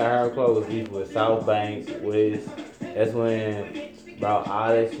Club, that's when Hearn Club was equal with South Banks, West. That's when, bro, all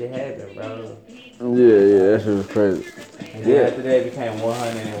that shit happened, bro. Yeah, that shit was crazy. And then after that, it became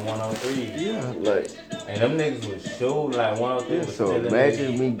 100 and 103. Yeah, like. And them niggas was shooting like 103. Yeah, so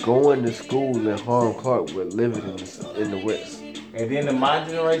imagine me going to school in Harlem Clark but living in the West. And then in my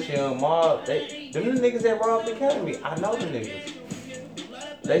generation, them the niggas that robbed the academy. I know the niggas.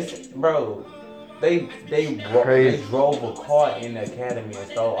 They drove a car in the academy and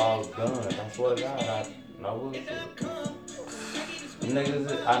stole all the guns. I swear to God, I know bullshit.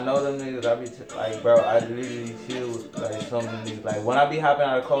 Niggas, I know them niggas. I be like, bro, I literally chill with like some of them niggas. Like when I be hopping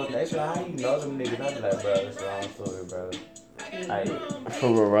out of coach, they be like, how you know them niggas? I be like, bro, that's a long story, bro. Like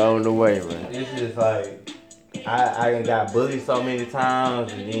from around the way, man. It's just like I got bullied so many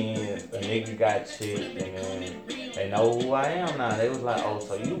times, and then a nigga got chipped, and then they know who I am now. They was like, oh,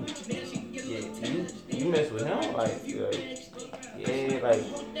 so you mess with him, like yeah, like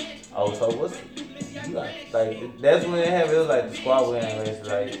oh, so what's you like that's when it happened. It was like the squad went race,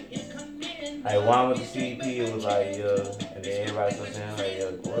 like when I went to CEP, it was like and then everybody started saying like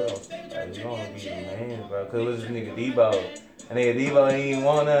well, like you don't be the man, bro, cause it was this nigga Debo. And nigga Debo ain't even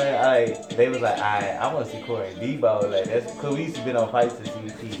want none. Like, they was like, alright, I want to see Corey and Debo. Like, that's because we used to be on fights at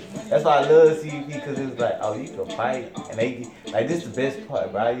CEP. That's why I love CEP because it was like, oh, you can fight. And they, like, this is the best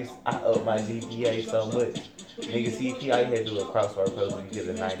part, bro. I up my GPA so much. Nigga, CEP, all you had to do was crossword puzzle and you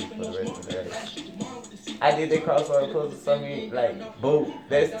get a 90 for the rest of the day. I did that crossword puzzle something like, boom,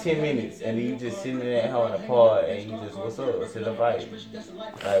 that's 10 minutes. And then you just sitting in that hole in the pod and you just, what's up? Sit up fight.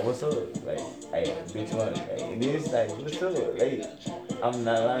 Like, what's up? Like, hey, bitch, one. Hey, and it's like, what's up? Like, I'm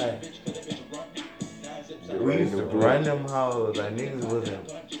not lying. We used to run them hoes. Like, niggas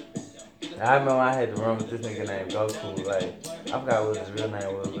wasn't. I remember I had to run with this nigga named Goku. Like, I forgot what his real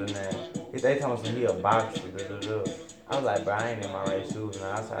name was. They told me he a boxer. I was like, bro, I ain't in my right shoes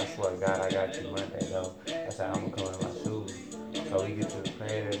now. I said, I swear to God, I got you Monday though. I said, I'm gonna come in my shoes. So we get to the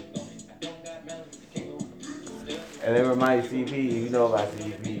crib. And it reminds me, CP, you know about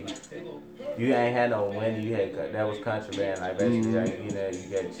CP. You ain't had no money, you had that was contraband. Like basically, like you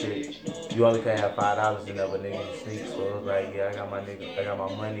got chick. You only could have $5 in there, but nigga you sneak. So it was like, yeah, I got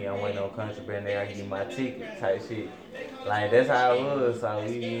my money. I'm waiting on contraband. They gotta give me my ticket type shit. Like that's how it was. So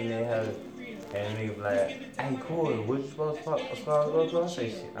we in there. And nigga be like, hey, cool, what you supposed to go to? I say,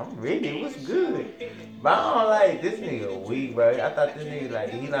 shit, I'm ready, what's good? But I don't like this nigga weak, bro. I thought this nigga,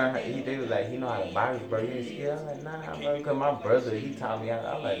 like, they was like, he know how to box, bro. You ain't scared? I'm like, nah, bro, because my brother, he taught me how.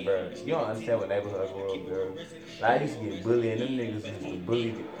 I'm like, bro, you don't understand what neighborhood grew up, girl. Like, I used to get bullied, and them niggas used to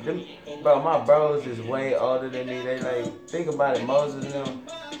bully them. Bro, my bros is way older than me. They, like, think about it, Moses and them,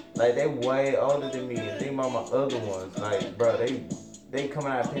 like, they way older than me. And think about my other ones, like, bro, they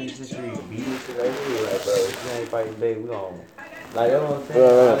coming out of penitentiary and beating shit like this. Like, bro, if you ain't fighting baby, we gon' like, you know what I'm saying?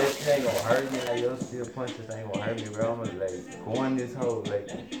 All that shit ain't gonna hurt me. Like, your steel punches ain't gonna hurt me, bro. I'm gonna, like, go in this hole, like.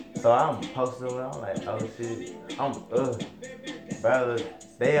 So I'm posted with, I'm like, oh shit. Bro,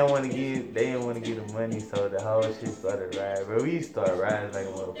 they didn't want to get the money, so the whole shit started riding. Bro, we started riding like a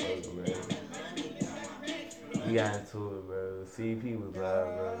motherfucker, bro. We got into it, bro. CP was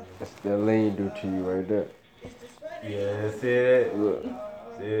live, bro. That's that lean do to you right there. Yeah, see that? Look.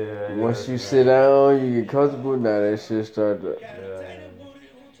 Yeah. Once you sit down, you get comfortable. Now that shit start to.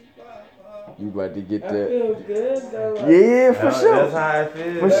 You about to get that. I feel good though. Yeah, for sure. That's how I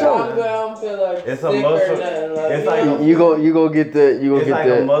feel. For sure. I don't feel like it's a muscle. Like, it's like you go get that. You go it's get like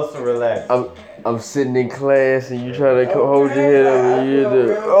that. a muscle relax. I'm sitting in class and you try to hold your head up and you hear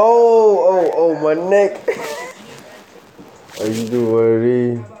the oh my neck. Oh, you do one of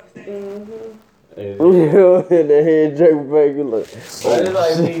these. You know, and the head jerk back. You like. But it's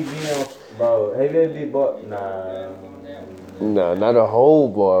like me being, bro. Have you ever did bar? Nah, not a whole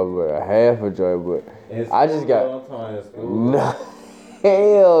bar, but a half a joint. But I just got. Nah,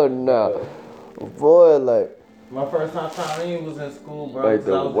 hell no, boy. Like my first time trying was in school, bro. Like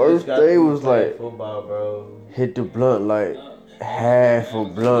the worst day was like football, bro. Hit the blunt like half a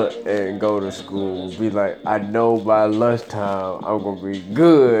blunt and go to school. Be like, I know by lunchtime I'm gonna be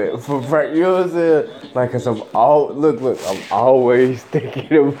good for practice. You know what I'm saying? Like, cause I'm always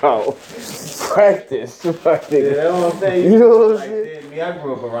thinking about practice. Yeah, that's what I'm saying. You know what I'm saying? Me, I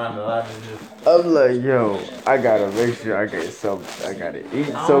grew up around a lot of this. I'm like, yo, I gotta make sure I get something. I gotta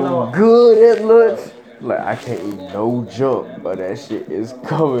eat something good at lunch. Like, I can't eat no junk, but that shit is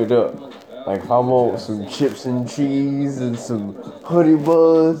coming up. Like, if I want some chips and cheese and some honey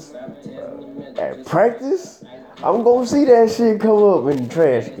buns at practice, I'm gonna see that shit come up in the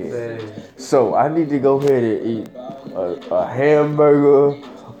trash can. So I need to go ahead and eat a hamburger,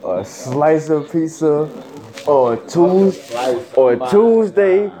 a slice of pizza, or Tuesday.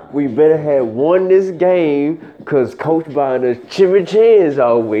 We better have won this game because coach buying us chimichangas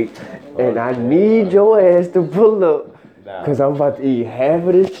all week, and I need your ass to pull up. Cause I'm about to eat half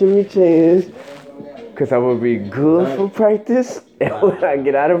of this chimichangas. Cause I'm gonna be good for practice. And when I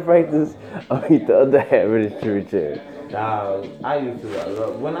get out of practice, I'll eat the other half of this chimichangas. Nah, I used to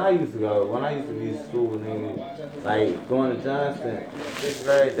go. When I used to be in school, nigga, like going to Johnston, 6th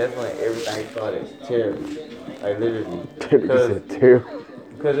grade, that's when everything started terrible. Like literally.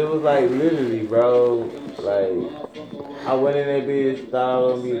 Cause it was like literally, bro, like I went in that bitch, thought I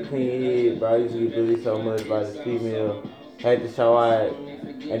was gonna be a clean head, bro. I used to get bullied so much by this female. Had to show out,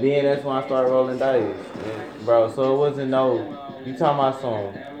 and then that's when I started rolling dice, bro. So it wasn't you talking about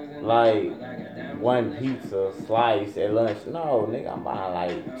some like one pizza slice at lunch? No, nigga, I'm buying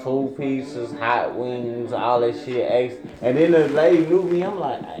like 2 pieces, hot wings, all that shit, eggs. And then the lady knew me. I'm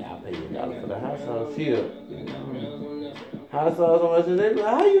like, hey, I'll pay you $1 for the hot sauce. Hot sauce so much, and they be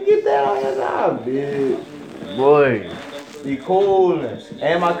like, how you get that on your job, bitch? Boy. Be cool,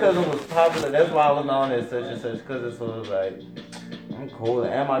 and my cousin was popular. That's why I was known as such and such cousin. So it was like, I'm I'm cool.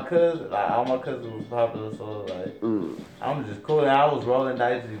 And my cousin, like all my cousins was popular, so like I'm just cool. And I was rolling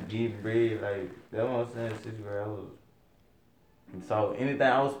dice and getting bread, like that's what I'm saying. 6th grade, I was. So anything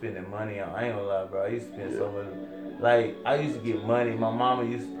I was spending money on, I ain't gonna lie, bro. I used to spend so much. Like I used to get money. My mama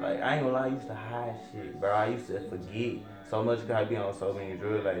used to, like, I ain't gonna lie, I used to hide shit, bro. I used to forget so much because I be on so many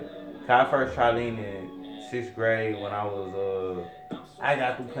drugs. Like, I first tried lean in 6th grade when I was I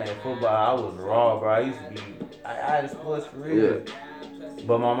got through playing football. I was raw, bro. I used to be, I had sports for real. Yeah.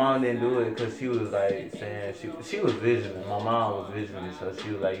 But my mom didn't do it because she was like saying she was vigilant. My mom was vigilant, so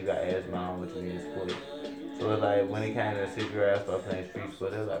she was like, you got asthma on what you need in sports. So it's like when it came to the 6th grade, I started playing street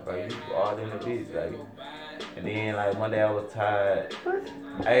sports. It was like, bro, you all in the bitch, like. And then like one day I was tired.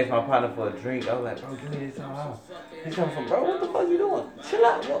 I asked my partner for a drink. I was like, bro, give me this all. He's coming from, bro, what the fuck you doing? Chill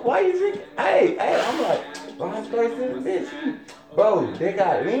out. Why you drinking? Hey, I'm like, bro, I'm thirsty in the bitch. Bro, they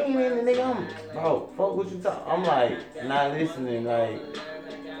got lean in the nigga. Bro, fuck what you talking. I'm like, not listening. Like,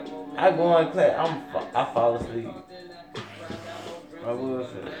 I go in class. I fall asleep. My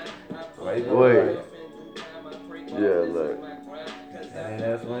bullshit. Wait. Yeah, like. And then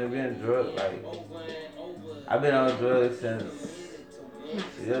that's when it been drugged. Like, I've been on drugs since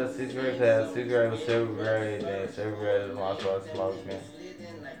 6th grade class. 6th grade was 7th grade. Then 7th grade is when I started smoking.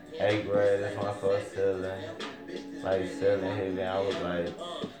 8th grade is when I started selling. Like selling heavy. I was like,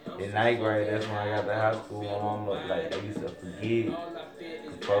 in 9th grade, that's when I got to high school. My mama, like, I used to forget,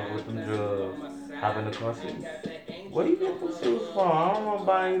 fuck with them drugs, hop in the car seat. Where you get them shoes from? I don't want to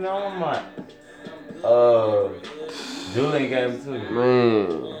buy you. I'm like, Julian gave them to me.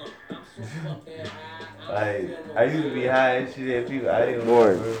 Man. Like, I used to be high and shit at people. I didn't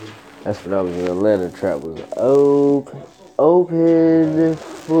know. That's when I was in Atlanta. Trap was open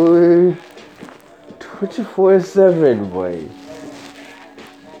for 24/7, boy.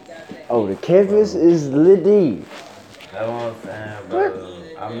 Oh, the campus is litty. That's what I'm saying, bro.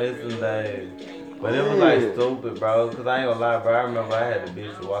 I miss them days. But it was like stupid, bro. Cause I ain't gonna lie, bro. I remember I had a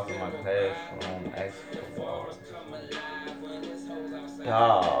bitch walk in my classroom asking for balls.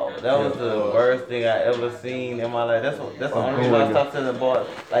 Dog, that was the worst thing I ever seen in my life. That's the only reason I stopped selling balls.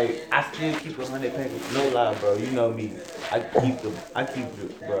 Like, I still keep 100 packets. No lie, bro. You know me. I keep them,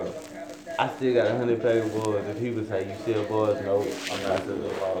 bro. I still got 100 pack of balls. If people say you sell balls, no, I'm not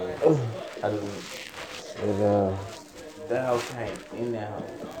selling balls. I do. That house came in that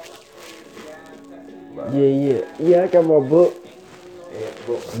house. Bro. Yeah. I got my book.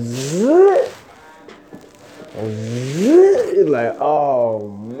 It's like, oh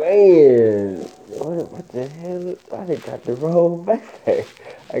man, what the hell? I done got the wrong backpack.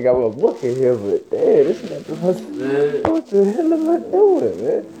 I got my book in here, but damn, this is not the most. What the hell am I doing,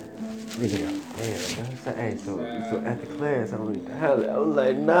 man? Damn, hey, so after class, I was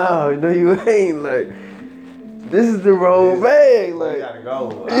like, no, you ain't. Like, this is the wrong bag. Like, you gotta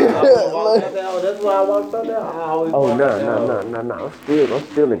go. That's why I walked up there. I always no. I'm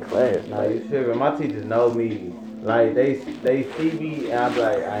still in class. Nah, you tripping. My teachers know me. Like, they see me, and I'm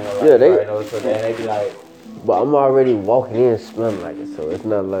like, I ain't gonna lie. Yeah, they be like. But I'm already walking in smelling like it, so it's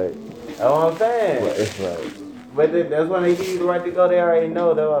not like. That's what I'm saying. But it's like. But that's when they give you the right to go. They already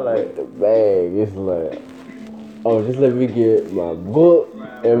know. They were like. The bag, it's like. Oh, just let me get my book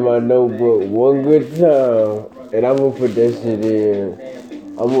and my notebook one good time, and I'm gonna put that shit in.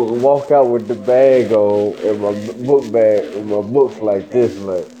 I'm gonna walk out with the bag on and my book bag and my books like this.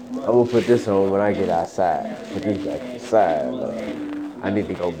 Like, I'm gonna put this on when I get outside. Put these back inside. Like, I need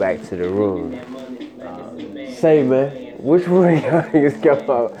to go back to the room. Say, man, which one of y'all niggas got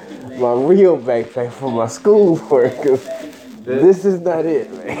my real backpack for my school work? Cause this is not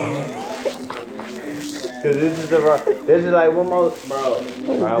it, man. Cause this is like what most, bro,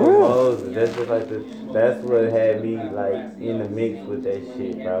 Moses. That's just like that's what had me like in the mix with that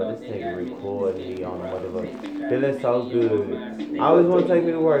shit, bro. This nigga recording me on the motherfucker. Feeling so good. I always want to take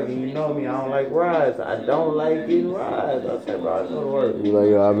me to work, and you know me, I don't like rides. I don't like getting rides. I say, bro, I go to work. You like,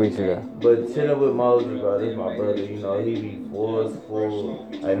 yo, I'll meet you there. But chilling with Moses, bro, this is my brother. You know, he be forceful.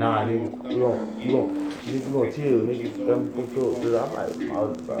 Like, nah, nigga, you gonna chill, nigga. I'm like,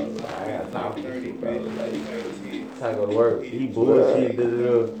 Moses, bro. I ain't got time for this shit, bro. Like, time to go to work. He bullshit.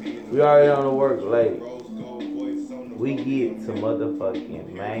 We already on the work late. We get to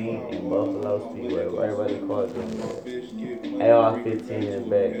motherfucking Maine and Buffalo Speedway, right by the car doing AR-15 in the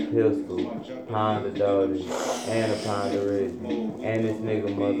back, pistol, pound of Dodie, and a pound of Reggie, and this nigga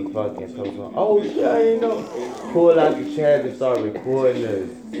motherfucking so oh shit, I ain't know. Pull out the chat and start recording us,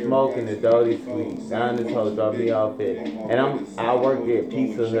 smoking the Dodie Sweet, down this hoe, drop me off it, and I work at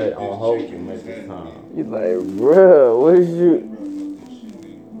Pizza Hut on Holcomb at this time. You like, bruh, what is you?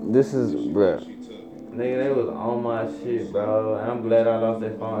 This is, bruh. Nigga, they was on my shit, bro. And I'm glad I lost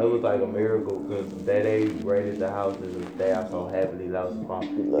that phone. It was like a miracle because the day they raided the house is the day I so happily lost the phone.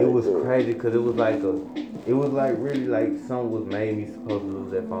 It was crazy because it was like really like something was made me supposed to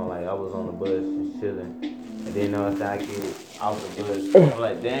lose that phone. Like I was on the bus just chilling. And then I get off the bus. I'm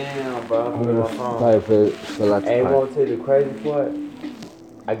like, damn, bro, I'm my phone. Hey, I want to tell you the crazy part.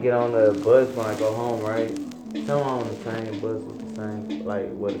 I get on the bus when I go home, right? Someone on the same bus with the same, like,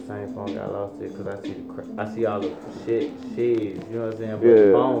 where the same phone got lost it, cause I see all the shit, you know what I'm saying? But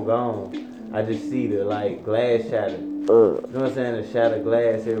the phone gone. I just see the, like, glass shattered. You know what I'm saying? The shattered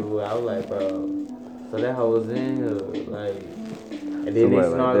glass everywhere. I was like, bro, so that hoe was in here, like, and then next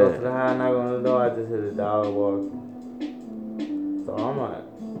time I go to the house, knock on the door, I just hear the dog walking. So I'm like,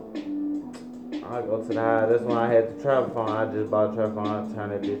 I go to the house. That's when I had the trap phone. I just bought a trap phone. I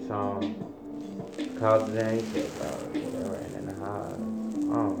turned that bitch on. Called it in. He said, bro, they ran in the house.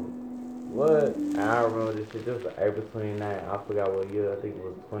 What? And I remember this shit. This was April 29th. I forgot what year. I think it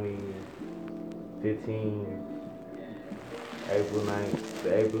was 2015. April 9th.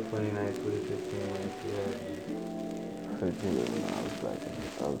 April 29th, 2015. Yeah. 15 I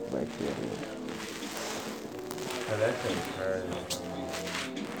was back here. Oh, that shit was crazy.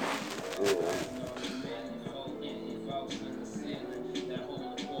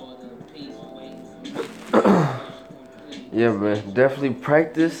 Yeah, man. Definitely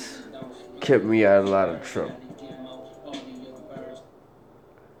practice kept me out of a lot of trouble.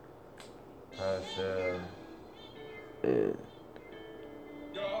 Yeah.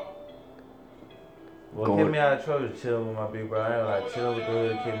 What kept me out of trouble is chilling with my big bro. I ain't like chill with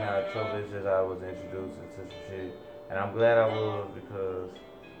dude, kept me out of trouble. It's just I was introduced into some shit. And I'm glad I was because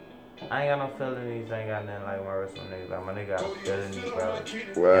I ain't got no felonies, I ain't got nothing like my rest of my niggas. Like my nigga got felonies, bro.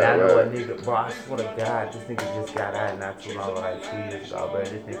 Right, and I know a nigga, bro, I swear to God, this nigga just got out not too long, like 2 years ago, bro.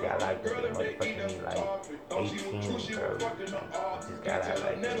 This nigga got like this motherfucking me like 18, bro. Just got out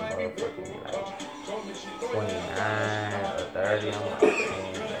like this motherfucking me like 29 or 30. I'm like,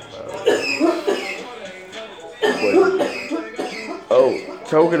 damn, bro. Oh,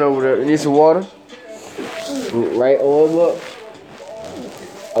 choking over there. You need some water? Right arm up.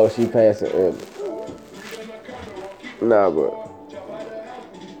 Oh, she passed it early. Nah, but.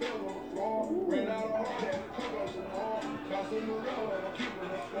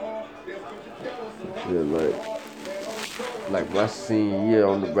 Yeah, like my senior year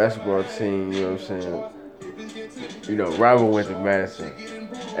on the basketball team, you know what I'm saying? You know, Robert went to Madison.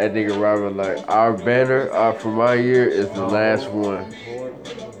 That nigga Robert, like, our banner from my year is the last one.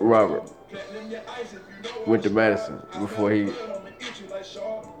 Robert went to Madison before he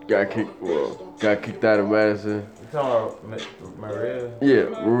got kicked out of Madison. You talking about Maria? Yeah,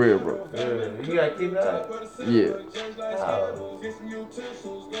 Maria, bro. Yeah, he got kicked out? Yeah. How?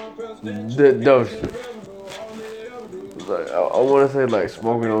 That dumb shit. Like, I want to say like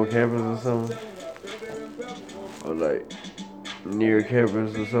smoking on campus or something. Or like near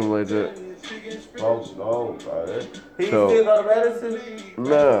campus or something like that. Oh, bro. He still go to Madison?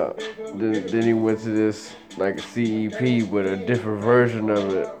 Nah. Then he went to this like a CEP but a different version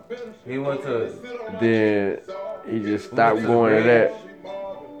of it. He went to. Then he just stopped going to that.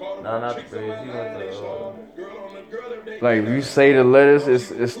 No, not the bridge. He went to. Like if you say the letters,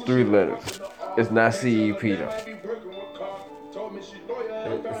 it's 3 letters. It's not CEP though.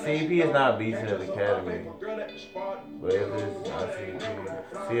 The CEP is not Beachhead Academy. But if it's not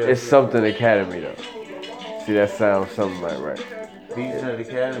CEP. It's something Academy though. See, that sounds something like right. Beachhead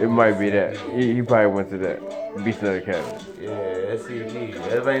Academy? It might be that. He probably went to that. Beachhead Academy. Yeah, that's CEP.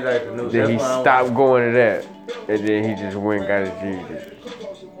 Everybody like the new. Then he stopped going to that. And then he just went and got his GED.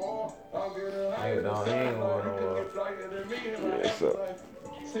 No, he ain't going nowhere. Yeah, so.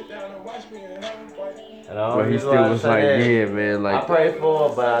 But he still was like, yeah, man, like. I pray for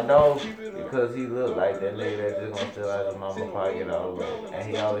him, but I know because he looked like that nigga that just gonna steal out his mama pocket all the way. And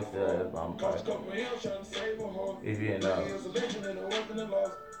he always steal out his mama pocket. If you didn't know.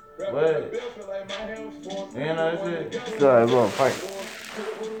 What? You didn't know that shit? Still out his mama pocket.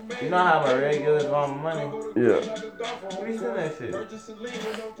 You know how Maria gives his mama money? Yeah. Where you stealing that shit?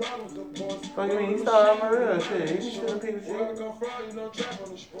 Fuck you mean? He stole out Maria shit. He be stealing people's shit.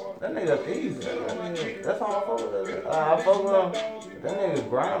 That nigga a thief. That's why I fuck with him. I fuck with him. That nigga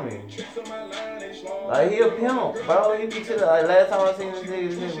grimy. Like, he a pimp, bro. He be chillin'. Like, last time I seen this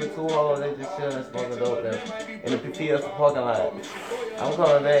nigga with 2 hoes, they just chillin' smoking dope in the PTS parking lot. I'm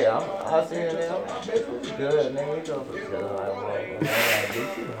coming back. I seen it, nigga. I'm like, bitch, what's good, nigga? He go for chillin' like, bro.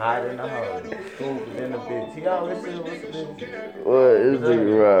 Bitch, you hide in the hole. Stupid in the bitch. He always said, what's the bitch? What is the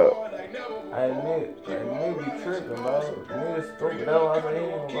route? I admit, like, nigga be tripping, bro. Nigga stupid. That's why I say he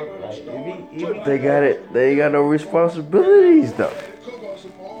ain't gonna work. Like, if he They got it. They ain't got no responsibilities though.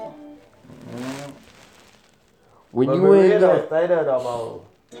 When but you ain't don't got, stay there no more.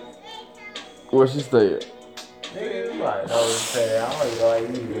 where she stay at? Nigga, you like, no, say, I don't know why you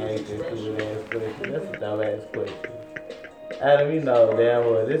ain't this stupid ass question. That's a dumb ass question. Adam, you know damn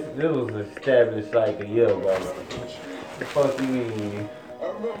well, this was established like a year ago. The fuck you mean?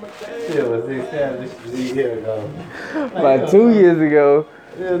 Shit was established a year ago. Like 2 years ago.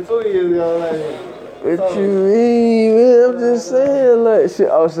 Yeah, 2 years ago, like. What you mean, man? I'm just saying, like, shit.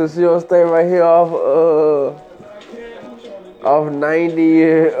 Oh, so she don't stay right here off 90. Yeah,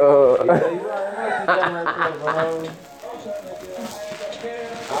 you already know she's done like that, bro.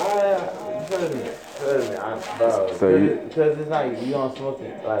 Trust me, bro. So you, Because it's like you don't smoke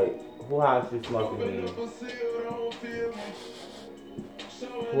it. Like, who house you smoking in?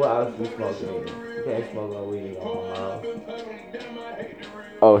 Who else you smoking in? You can't smoke no weed in your house.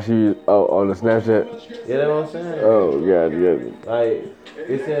 oh, on the Snapchat? You know what I'm saying? Oh, God, yeah. Like,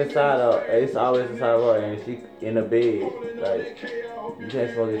 it's always inside of her, and she in the bed. Like, you can't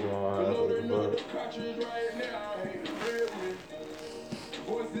smoke it in your house. What the fuck?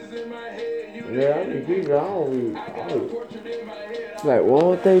 Yeah, I mean, people, I don't. Like, why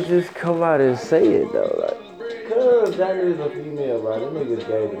don't they just come out and say it, though? Like, Cause that is a female, bro. Them niggas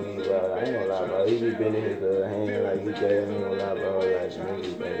gay to me, bro. I ain't gonna lie, bro. He be bending his hand like he gay. I ain't gonna lie, bro. Like,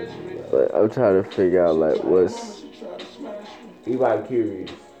 niggas gay to me, bro. I'm trying to figure out, like, He like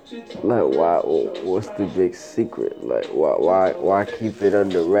curious. Like, what's the big secret? Like, why keep it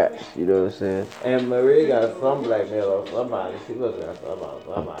under wraps? You know what I'm saying? And Marie got some blackmail or somebody. She looking at somebody.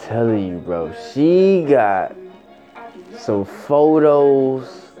 I'm telling you, bro. She got some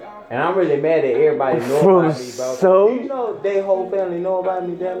photos. And I'm really mad that everybody know from about me, bro. So, You know, they whole family know about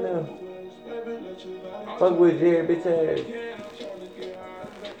me, damn near. Fuck with Jerry, bitch ass.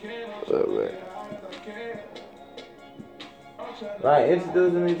 man. Like,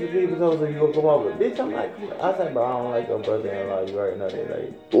 introducing me to people, so you gonna come over. Bitch, I'm like, I said, bro, I don't like your brother-in-law. You already know that,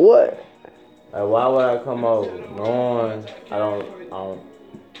 like. What? Like, why would I come over knowing I don't,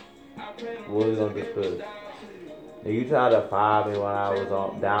 what we gonna discuss? You tried to fire me when I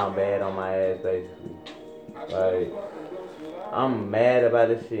was down bad on my ass, basically. Like, I'm mad about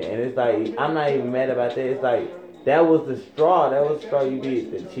this shit, and it's like, I'm not even mad about that. It's like, that was the straw you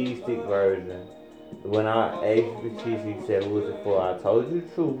did, the cheese stick version. When I asked the cheese stick, said, who was it for? I told you the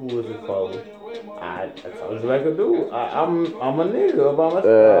truth, who was it for? I told you like a dude. I'm a nigga by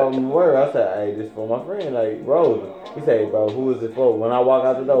myself. Word. I said, hey, this for my friend, like, Rosa. He said, bro, who is it for? When I walk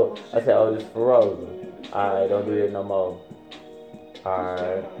out the door, I said, oh, this for Rosa. Alright, don't do that no more.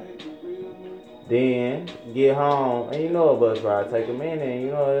 Alright. Then, get home, and you know a bus ride take a minute, and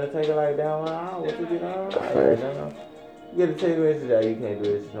you know it'll take it like down 1 hour to get home. No. You get a text message that you can't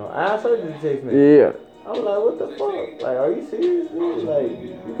do this, you know. I showed you the text message. Yeah. I was like, what the fuck? Like, are you serious, dude? Like,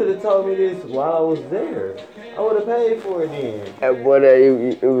 you could have told me this while I was there. I would have paid for it then. And boy,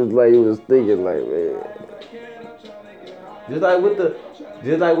 it was like he was thinking, like, man. Just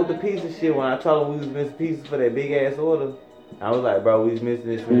like with the piece of shit when I told him we was missing pieces for that big ass order. I was like, bro, we was missing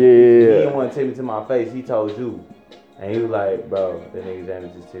this. Yeah. He didn't want to tell me to my face. He told you. And he was like, bro, that nigga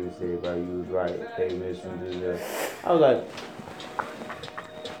James just told me, said, bro, you was right. They missing this. I was like,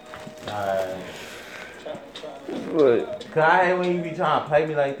 alright. What? Cause I hate when you be trying to play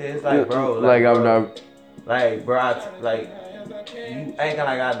me like this. Like, bro. Like I'm not. Like, bro, you acting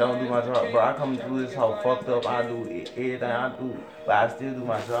like I don't do my job. Bro, I come through this whole fucked up. I do everything I do. But I still do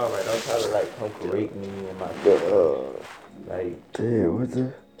my job, right? Don't try to, like, come correct me and my like. Damn, what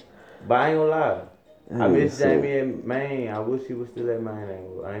the? But I ain't gonna lie. I miss Jamie and Maine. I wish he was still at Maine.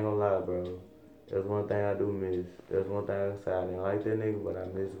 I ain't gonna lie, bro. That's one thing I do miss. That's one thing I say. I didn't like that nigga, but I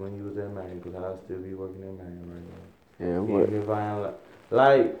miss when he was at Maine because I'll still be working at Maine right now. Yeah, what? Even if I ain't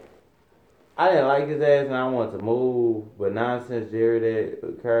like, I didn't like his ass and I wanted to move, but now since Jared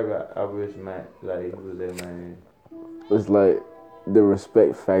at Kirby, I wish Matt, like, he was at Maine. It's like the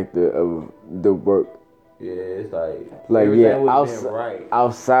respect factor of the work. Yeah, it's like yeah, right.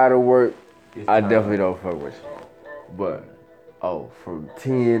 outside of work, I time. definitely don't fuck with you. But from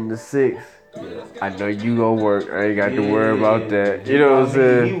 10 to 6, yeah. I know you gonna work. I ain't got to worry about that. You know what I'm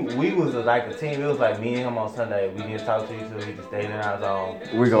saying? We was like a team. It was like me and him on Sunday. We didn't talk to each other. We just stayed in our zone.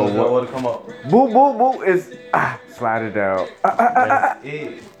 We gonna work. Order come up. Boop, boop, boop. It's slide it down. That's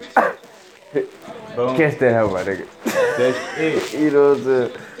it. Boom. Catch that hell, my nigga. That's it. You know what I'm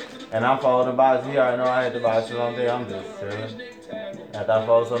saying? And I'm following the box. He already know I had the box on there. I'm just chilling. After I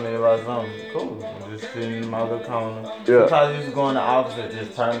follow something about something, cool. I'm just sitting in my little corner. Yeah. Sometimes I used to go in the office and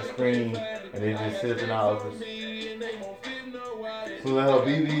just turn the screen and then just sit in the office. So let her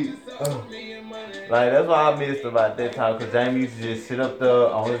BB. Like, that's what I missed about that time, because Jamie used to just sit up there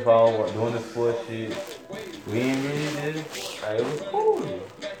on his phone doing the sports shit. We ain't really just, like, it was cool.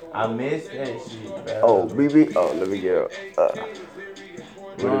 I missed that shit, bro. Oh, BB. Oh, let me get up.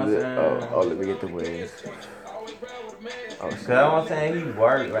 You know What is it? Oh, let me get the wings. Oh, cause that's what I'm saying, he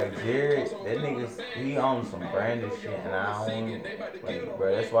worked, like, Jared, that nigga, he on some branded shit, and I don't, like,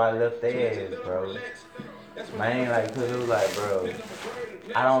 bro, that's why I left their ass, bro. Man, like, cause it was like, bro,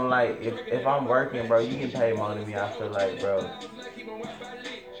 I don't like, if I'm working, bro, you can pay more than me, I feel like, bro.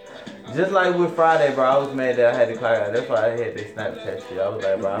 Just like with Friday, bro, I was mad that I had to clock out. That's why I had this Snapchat shit. I was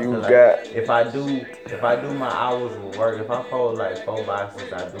like, bro, I feel like if I do my hours of work, if I fold like 4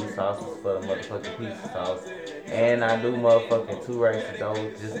 boxes, I do sauces for the motherfucking pizza sauce, and I do motherfucking 2 racks of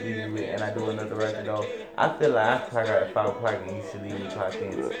dough, just leave you with, and I do another rack of dough. I feel like I clock out at 5 o'clock and you should leave me clock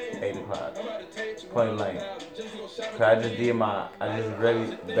in at 8 o'clock. Point blank. Cause I just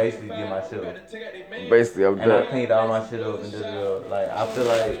really basically did my shit. Basically, I'm done. And I cleaned all my shit up and did it. Like, I feel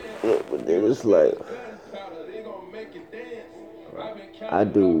like. But then it's like, I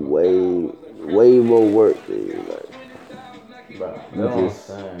do way more work than you. Like, bro, that's what I'm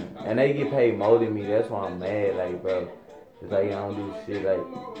saying. And they get paid more than me. That's why I'm mad. Like, bro, it's like I don't do shit.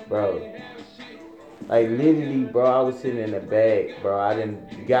 Like, bro. Like, literally, bro, I was sitting in the back, bro. I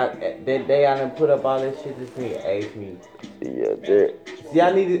didn't got that day. I didn't put up all that shit. This nigga asked me. Yeah, that. See,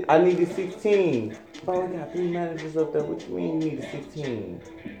 I needed 16. Bro, we got 3 managers up there. What you mean you needed 16?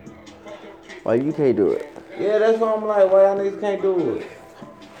 Why you can't do it? Yeah, that's why I'm like, why y'all niggas can't do it?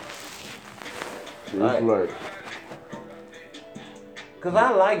 Like, cause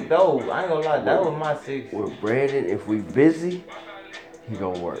I like those. I ain't gonna lie, that was my 6. With Brandon, if we busy, he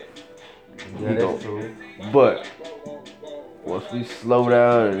gonna work. Yeah, that's true. But once we slow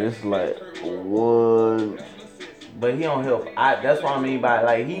down and it's like one. But he don't help. That's what I mean by,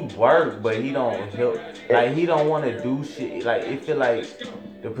 like, he work, but he don't help. Like, he don't want to do shit. Like, it feel like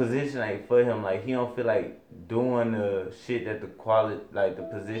the position ain't for him. Like, he don't feel like doing the shit that the quality, like, the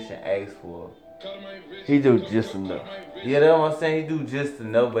position asks for. He do just enough. Yeah, that's what I'm saying. He do just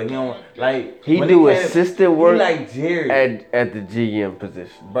enough, but he don't, like... He do assistant work he like Jared. At the GM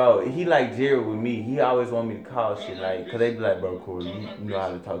position. Bro, he like Jared with me. He always want me to call shit, like... Because they be like, bro, Corey, you know how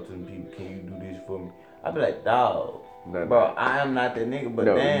to talk to them people. Can you do this for me? I be like, dog. No, bro, I am not that nigga, but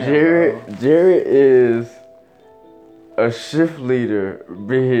no, damn, Jared is a shift leader.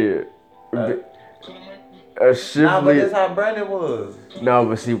 A shift leader. But that's how Brandon was. No,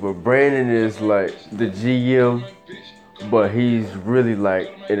 but see, but Brandon is like the GM, but he's really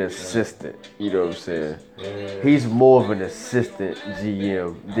like an assistant. You know what I'm saying? Yeah. He's more of an assistant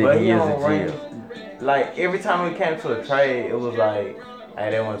GM than he is a GM. Like, every time we came to a trade, it was like,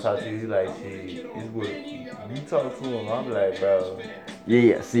 hey, they want to talk to you. He's like, shit, it's what you talk to him. I'll be like, bro.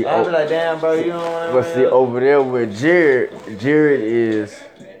 Yeah, see. I'll be like, damn, bro, you don't want to. But see, over there with Jared is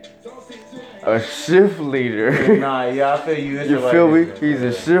a shift leader. Nah, yeah, I feel you. You feel me? He's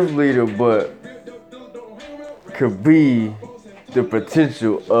a shift leader, but could be the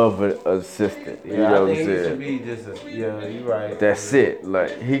potential of an assistant. Yeah, you know what I'm saying? He should be just a, yeah, you right. That's it.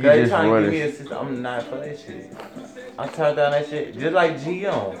 Like, he can just run it. I'm not for that shit. I turned down that shit. Just like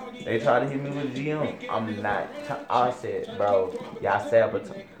GM. They try to hit me with GM. I'm not. I said, bro, y'all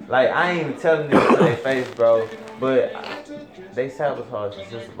sabotage. Like, I ain't even telling them to their face, bro. But they sabotage the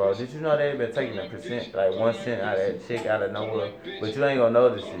system, bro. Did you know they been taking a percent, like 1 cent out of that chick out of nowhere? But you ain't gonna know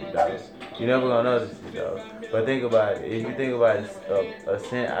this shit, dog. You never gonna know this shit, dog. But think about it. If you think about it, a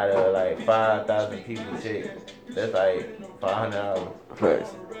cent out of like 5,000 people check, that's like $500. Right.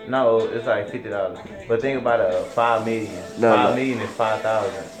 No, it's like $50. But think about it, 5 million. No, 5 million is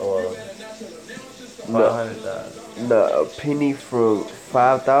 5,000 or 500,000. No, a penny from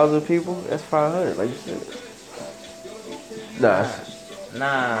 5,000 people, that's 500, like you said.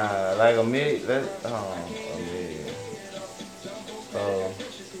 Nah, like a million. That's a million.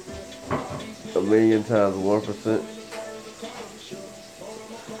 So $1 million times 1%.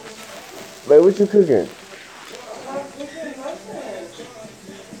 Wait, what you cooking?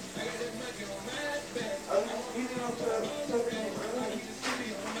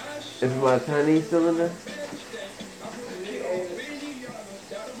 Is my Chinese still in there?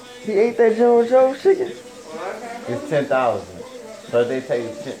 He ate that Joe chicken? It's 10,000. So they take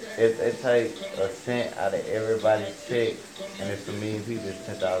a cent out of everybody's check, and it's a million people, it's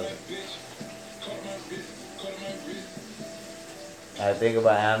 10,000. I think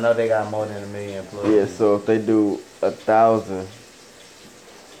about it, I know they got more than 1 million employees. Yeah, so if they do 1,000,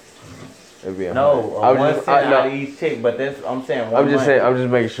 It'd be 100. No, 1 cent out of each check, but that's I'm saying. I'm just saying. I'm just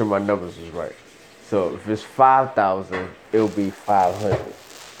making sure my numbers is right. So if it's 5,000, it'll be 500.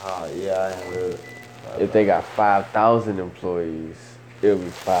 Oh yeah, I ain't real. If they got 5,000 employees, it'll be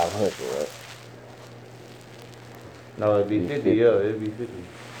 500, right? No, it'd be 50. Yeah, it'd be 50.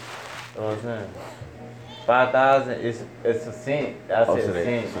 That's what I'm saying. 5,000 it's a cent. I said so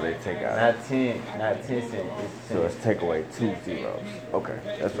cent. So they take out. Not 10 cents. It's So let's take away 2 zeros. Okay,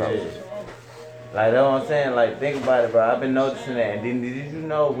 that's right. Yeah. Like that's what I'm saying. Like think about it, bro. I've been noticing that. And then did you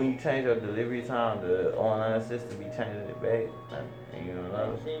know when you change your delivery time, the online system be changing it back? And you don't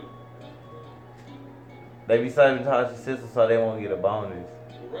know. They be sabotaging the system so they won't get a bonus.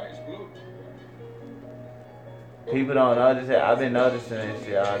 People don't notice it. I've been noticing that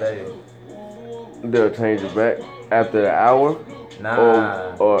shit all day. They'll change it back after the hour?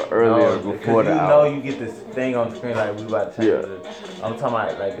 Nah. Or earlier before the hour? You know you get this thing on the screen like we about to change it. I'm talking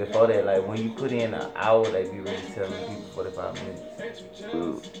about like before that, like when you put in an hour, they be really telling people 45 minutes.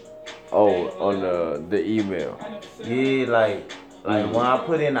 Oh, on the email. Yeah, like when I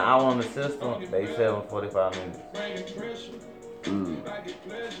put in an hour on the system, they say on 45 minutes.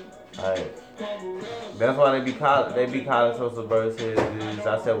 Alright. That's why they be calling social birds here.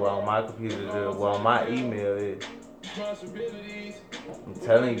 I said, well, on my computer, well, on my email is. I'm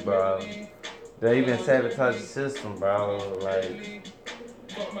telling you, bro. They even sabotage the system, bro. Like,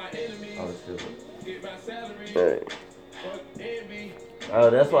 oh shit. Hey. Oh,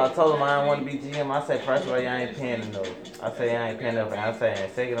 that's why I told him I didn't want to be GM. I said, first of all, y'all ain't paying enough. I say I ain't paying enough. And I say,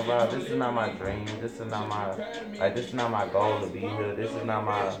 and second of all, this is not my dream. This is not my goal to be here. This is not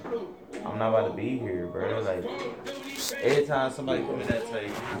my. I'm not about to be here, bro. Like, every time somebody come in that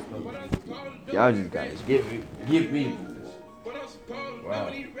table, y'all just gotta give me. Wow.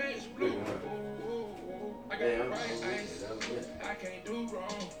 I can't do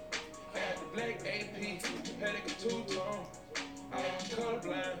wrong. I had the black AP, had a two-tone. I'm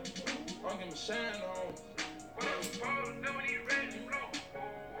colorblind, I'm getting my shine on.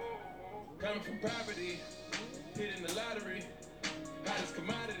 Coming from poverty, hitting the lottery, hottest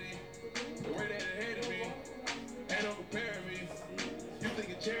commodity. The way that it hated me, ain't no comparing me. You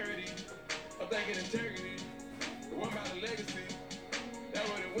thinking charity, I'm thinking integrity. The one about the legacy, that's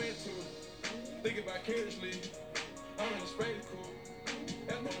what it went to. Thinking vicariously, I'm in a space cool,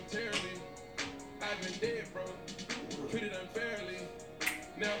 that's momentarily. I've been dead, bro, treated unfairly.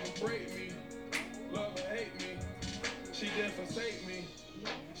 Never break me, love or hate me. She didn't forsake me,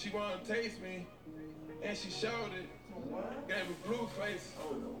 she wanna taste me, and she showed it. Gave a blue face.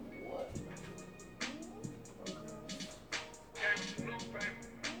 Oh no, what? Gave a blue face.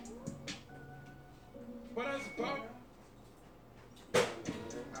 What else about? I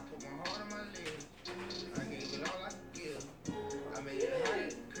put my heart on my leg. I gave it all I could give. I made it high at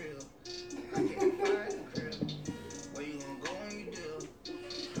the crib. I can't find the crib. Where you gonna go when you do?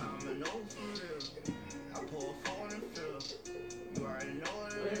 I'ma know for real. I pull a phone and fill. You already know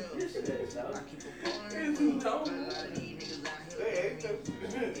what it is. I keep a phone and fill. A lot of these niggas out here.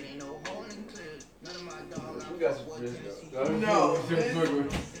 It ain't no holding clear. None of my dogs. We got some Tennessee. No.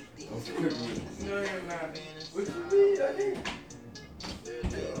 I'm squiggling. No, you're not. What you mean? I didn't.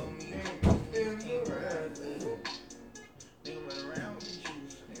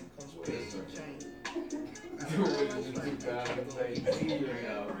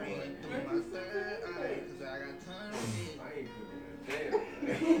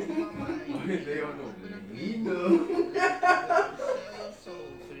 They don't know me, no.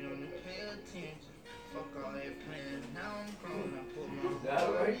 Fuck all that plan. Now I'm grown. I put my not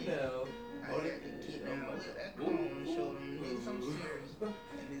right now. I got to get down with that cone and show them niggas I'm serious.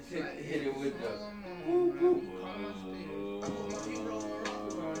 And it's like hit it with the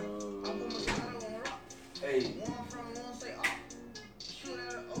hey. One from one say oh. Shoot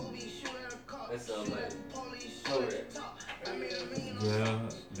at an OB, shoot at a cop. That sounds like police shoot at the top. I made a million.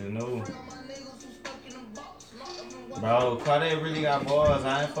 Yeah, you know. Bro, Claudette really got balls.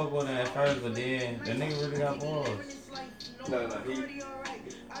 I ain't fuck with him at first, but then the nigga really got balls. No,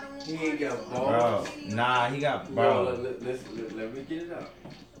 he ain't got balls. Bro, nah, he got bro. Let me get it out.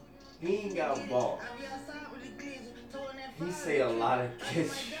 He ain't got balls. He say a lot of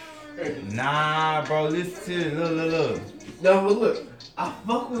catchy. Nah, bro, listen to it. Look. No, but look. I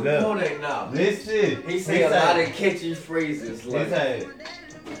fuck with Kodak now. Listen. He say a lot of catchy phrases. Like,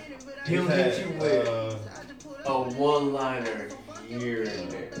 he'll hit you with a one-liner here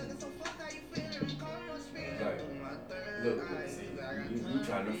and there. Like, look, see, you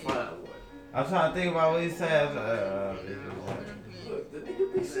trying to find one. I'm trying to think about what he said. Look, the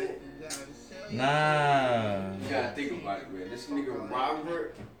nigga be saying. Nah. You gotta think about it, man. This nigga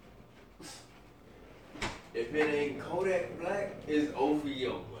Robert If it ain't Kodak Black, it's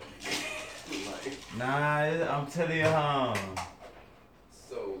OVO. Like, Nah, I'm telling you,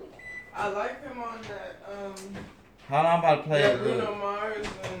 so I like him on that. Hold on, I'm about to play Yeah, it. Look. Bruno Mars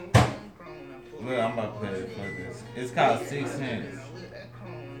and. Look, I'm about to play it for this. It's called 6 Cents.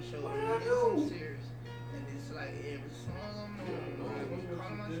 What did I do?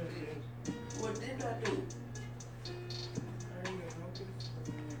 what did I do?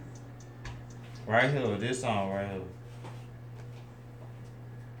 Right here, this song right here.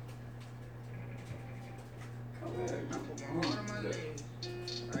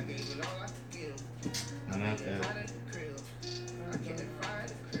 And that's it.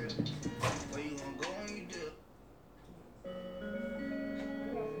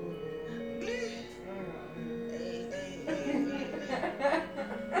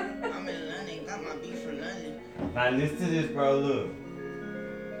 Now listen to this, bro. Look.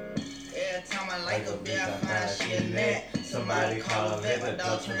 Every time I like a bitch, I find she a net. Somebody call a vet, my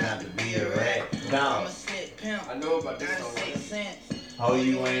dog turn out to be a rat. I'm a sick pimp. I know about this song. 96 cents. Oh,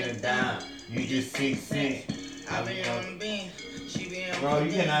 you ain't a dime. You just 6 cents. I be on the bean. She be on Bro,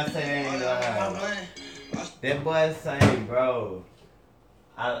 you cannot say that ain't loud. That boy saying, bro.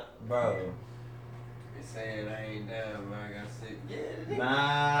 Bro. He's saying I ain't down, man. I got sick. Yeah.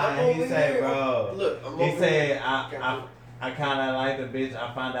 Nah, I'm he over said, here. bro. Look, I'm He over said, here. I kind of like the bitch.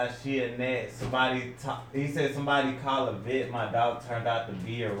 I found out she a net. He said somebody called a vet. My dog turned out to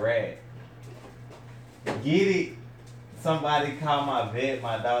be a rat. Get it? Somebody called my vet.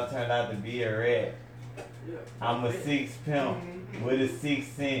 My dog turned out to be a rat. I'm a 6 pimp with a 6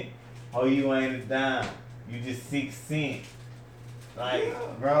 cent. Oh, you ain't a dime. You just 6 cent. Like,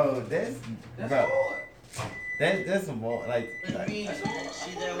 bro, that's bro. That's some more like. She just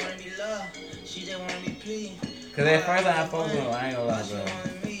wanna be loved. She just wanna be pleased. Cause at first I fucked with him, I ain't gonna lie, bro.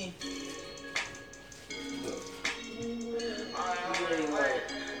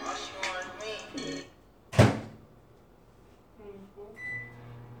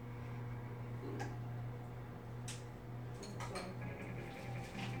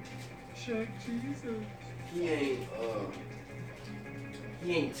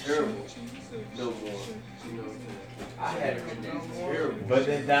 He ain't terrible no more. You know what I'm saying? I had him in that terrible. But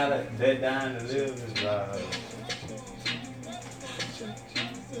that dying to live is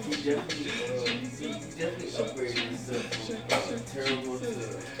He definitely upgraded himself from terrible to.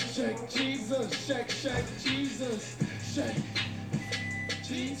 Shake Jesus, shake Jesus, shake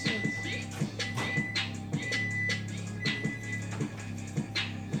Jesus.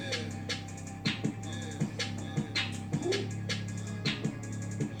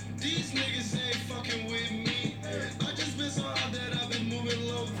 These niggas ain't fucking with me. I just been so hot that I've been moving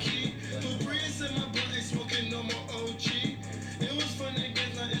low key. Febreze in my blunt, ain't smoking no more OG. It was fun to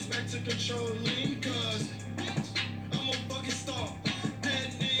get, now it's back to controlling. Cause I'm a fucking star.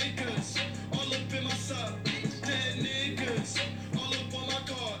 Dead niggas all up in my sub. Dead niggas all up on my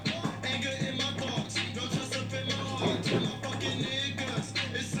car. Anger in my thoughts, no trust up in my heart. My fucking niggas,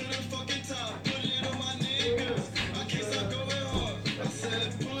 it's to the fucking top. Put it on my niggas. I can't stop going hard. I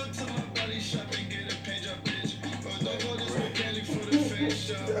said pull up to my body shop and get a paint job, bitch. But don't go this mechanic for the face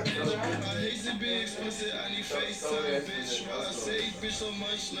shop, bitch. I hate to be explicit, I need face time, bitch. Why I say bitch so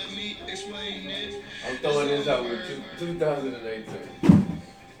much, let me explain it. I'm throwing this out with 2018.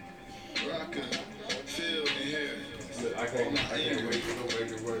 Rocker, feel in here. Look, I can't wait to go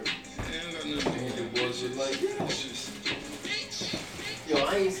make it work. Ain't got nothing Ain't the bullshit like that. It's just Yo, I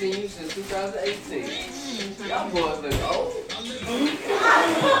ain't seen you since 2018. Y'all boys look old. I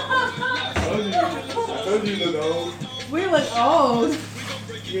told you look old. We look old.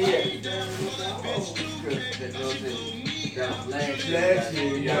 Yeah. Last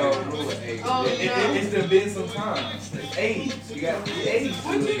year, y'all ruined age. Oh, no. It's been some time. It's age. You got the age.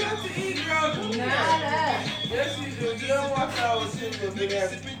 What you got to eat, girl? Nada. Yes, you do. You don't walk out with him with big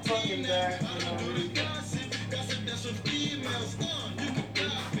ass fucking back.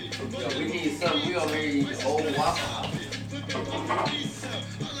 Yo, we need something. We over here eating old Waffle House.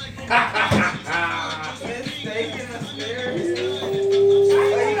 Steak in the stairs.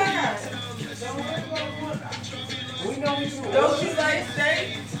 We know we can. Don't you like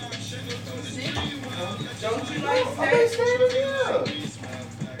steak? Don't you like steak? Excuse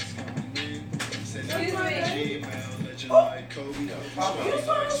me. You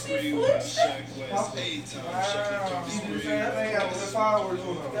saw the seafood?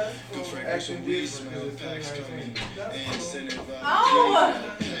 Actually, Oh!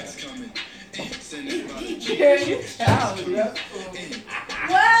 Gary, you child.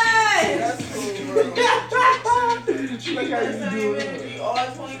 What? That's cool, bro. Look how you do it. All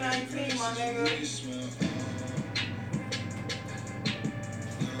 2019, my nigga.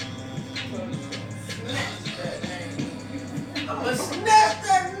 Snatch that name. I'ma snatch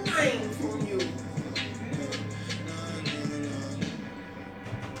that name from you.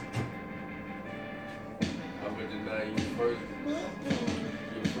 I'm gonna deny you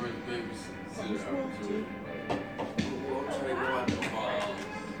your first babysitter opportunity. I'm trying to go out the bar.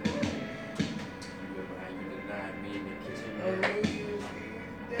 Remember how you denied me in the kitchen?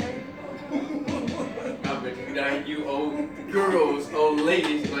 I'm gonna deny you old girls, old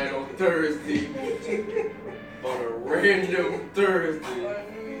ladies night on Thursday. On a random Thursday.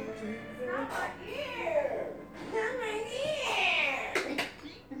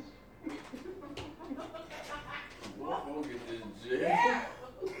 I'll get this jail.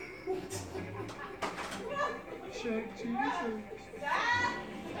 Shake Jesus.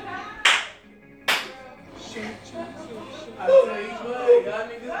 Shake Jesus. I tell you what, y'all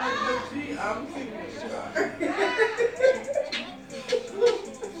niggas like the G, I'm singing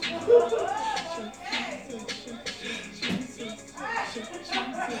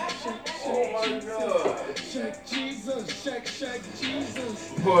Oh my God. Shake Jesus, shake Jesus.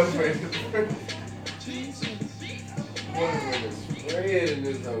 Boy, Jesus. Boy, spread in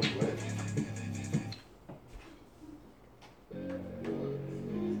this whole place.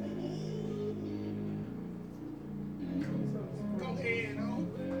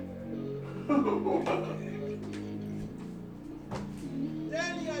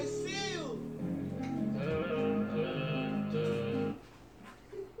 Daddy, I see you.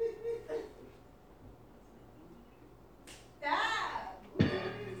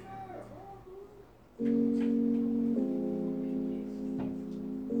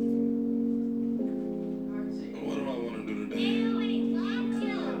 What do I want to do today?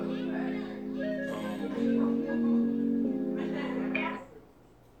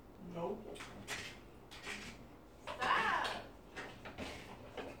 Nope.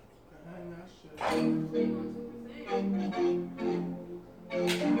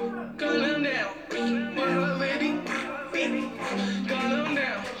 Gun them down. What up, baby? Gun them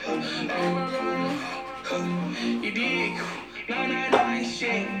down. Oh, you dig? 999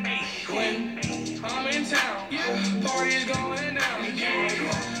 shit. When I'm in town, party's going down.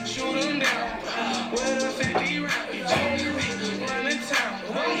 Shoot them down. With a 50 round. Run the town.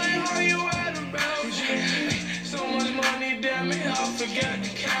 Wondering how you at about. So much money, damn it, I forgot to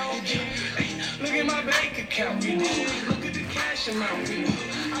count. Look at my bank account. Look at the cash amount.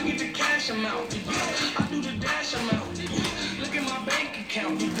 I get the cash amount. I do the dash amount. Look at my bank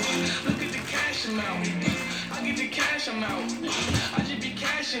account. Look at the cash amount. I get the cash amount. I just be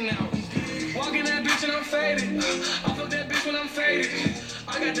cashing out. Walking that bitch and I'm faded. I fuck that bitch when I'm faded.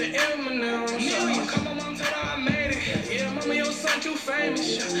 I got the Eminem. Come on, mom, tell her I made it. Yeah, mama, your son too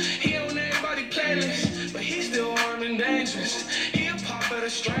famous. He on everybody playlist, but he still armed and dangerous. He'll pop at a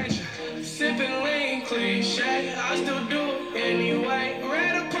stranger. Sipping lean, cliche. I still do it anyway.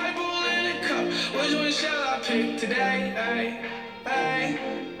 Red or purple in a cup. Which one shall I pick today? Ay, ay.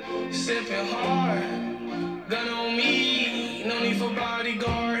 Sipping hard. Gun on me. No need for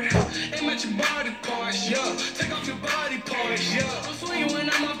bodyguard. Aim at your body parts, yeah. Take off your body parts, yeah. I'm swinging when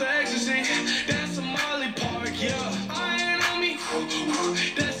I'm off the ecstasy. That's a Molly Park, yeah. Iron on me.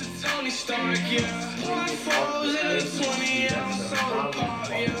 That's a Tony Stark, yeah. One falls in a 20-ounce soda pop,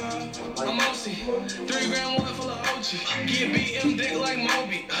 yeah. I'm OC, 3 gram one full of OG. Get BM dick like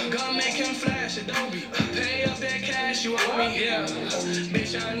Moby. Gonna make him flash Adobe. Pay up that cash you owe me, yeah.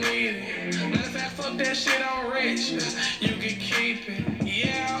 Bitch, I need it. Matter of fact, fuck that shit, I'm rich. You can keep it,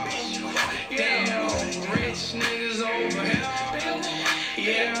 yeah. Damn, rich niggas over here.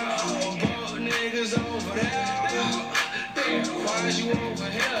 Yeah, broke niggas over there. Damn, why is you over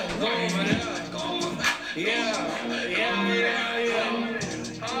here? Go over there. Yeah.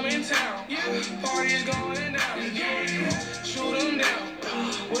 I'm in town. Party's going down. Shoot them down.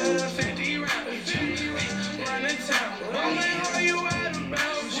 With a 50 round. Run the town. Wondering how you at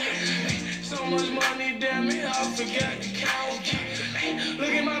about. So much money, damn it, I forgot to count. Look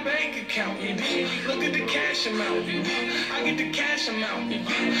at my bank account. Look at the cash amount. I get the cash amount.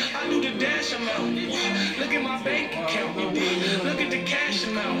 I do the dash amount. Look at my bank account. Look at the cash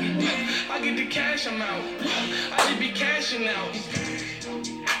amount. I get the cash amount. I just be cashing out.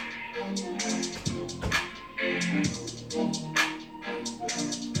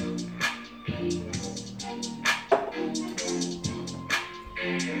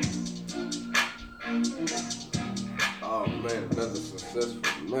 Oh man, another successful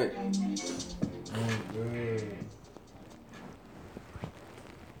night. Oh, man.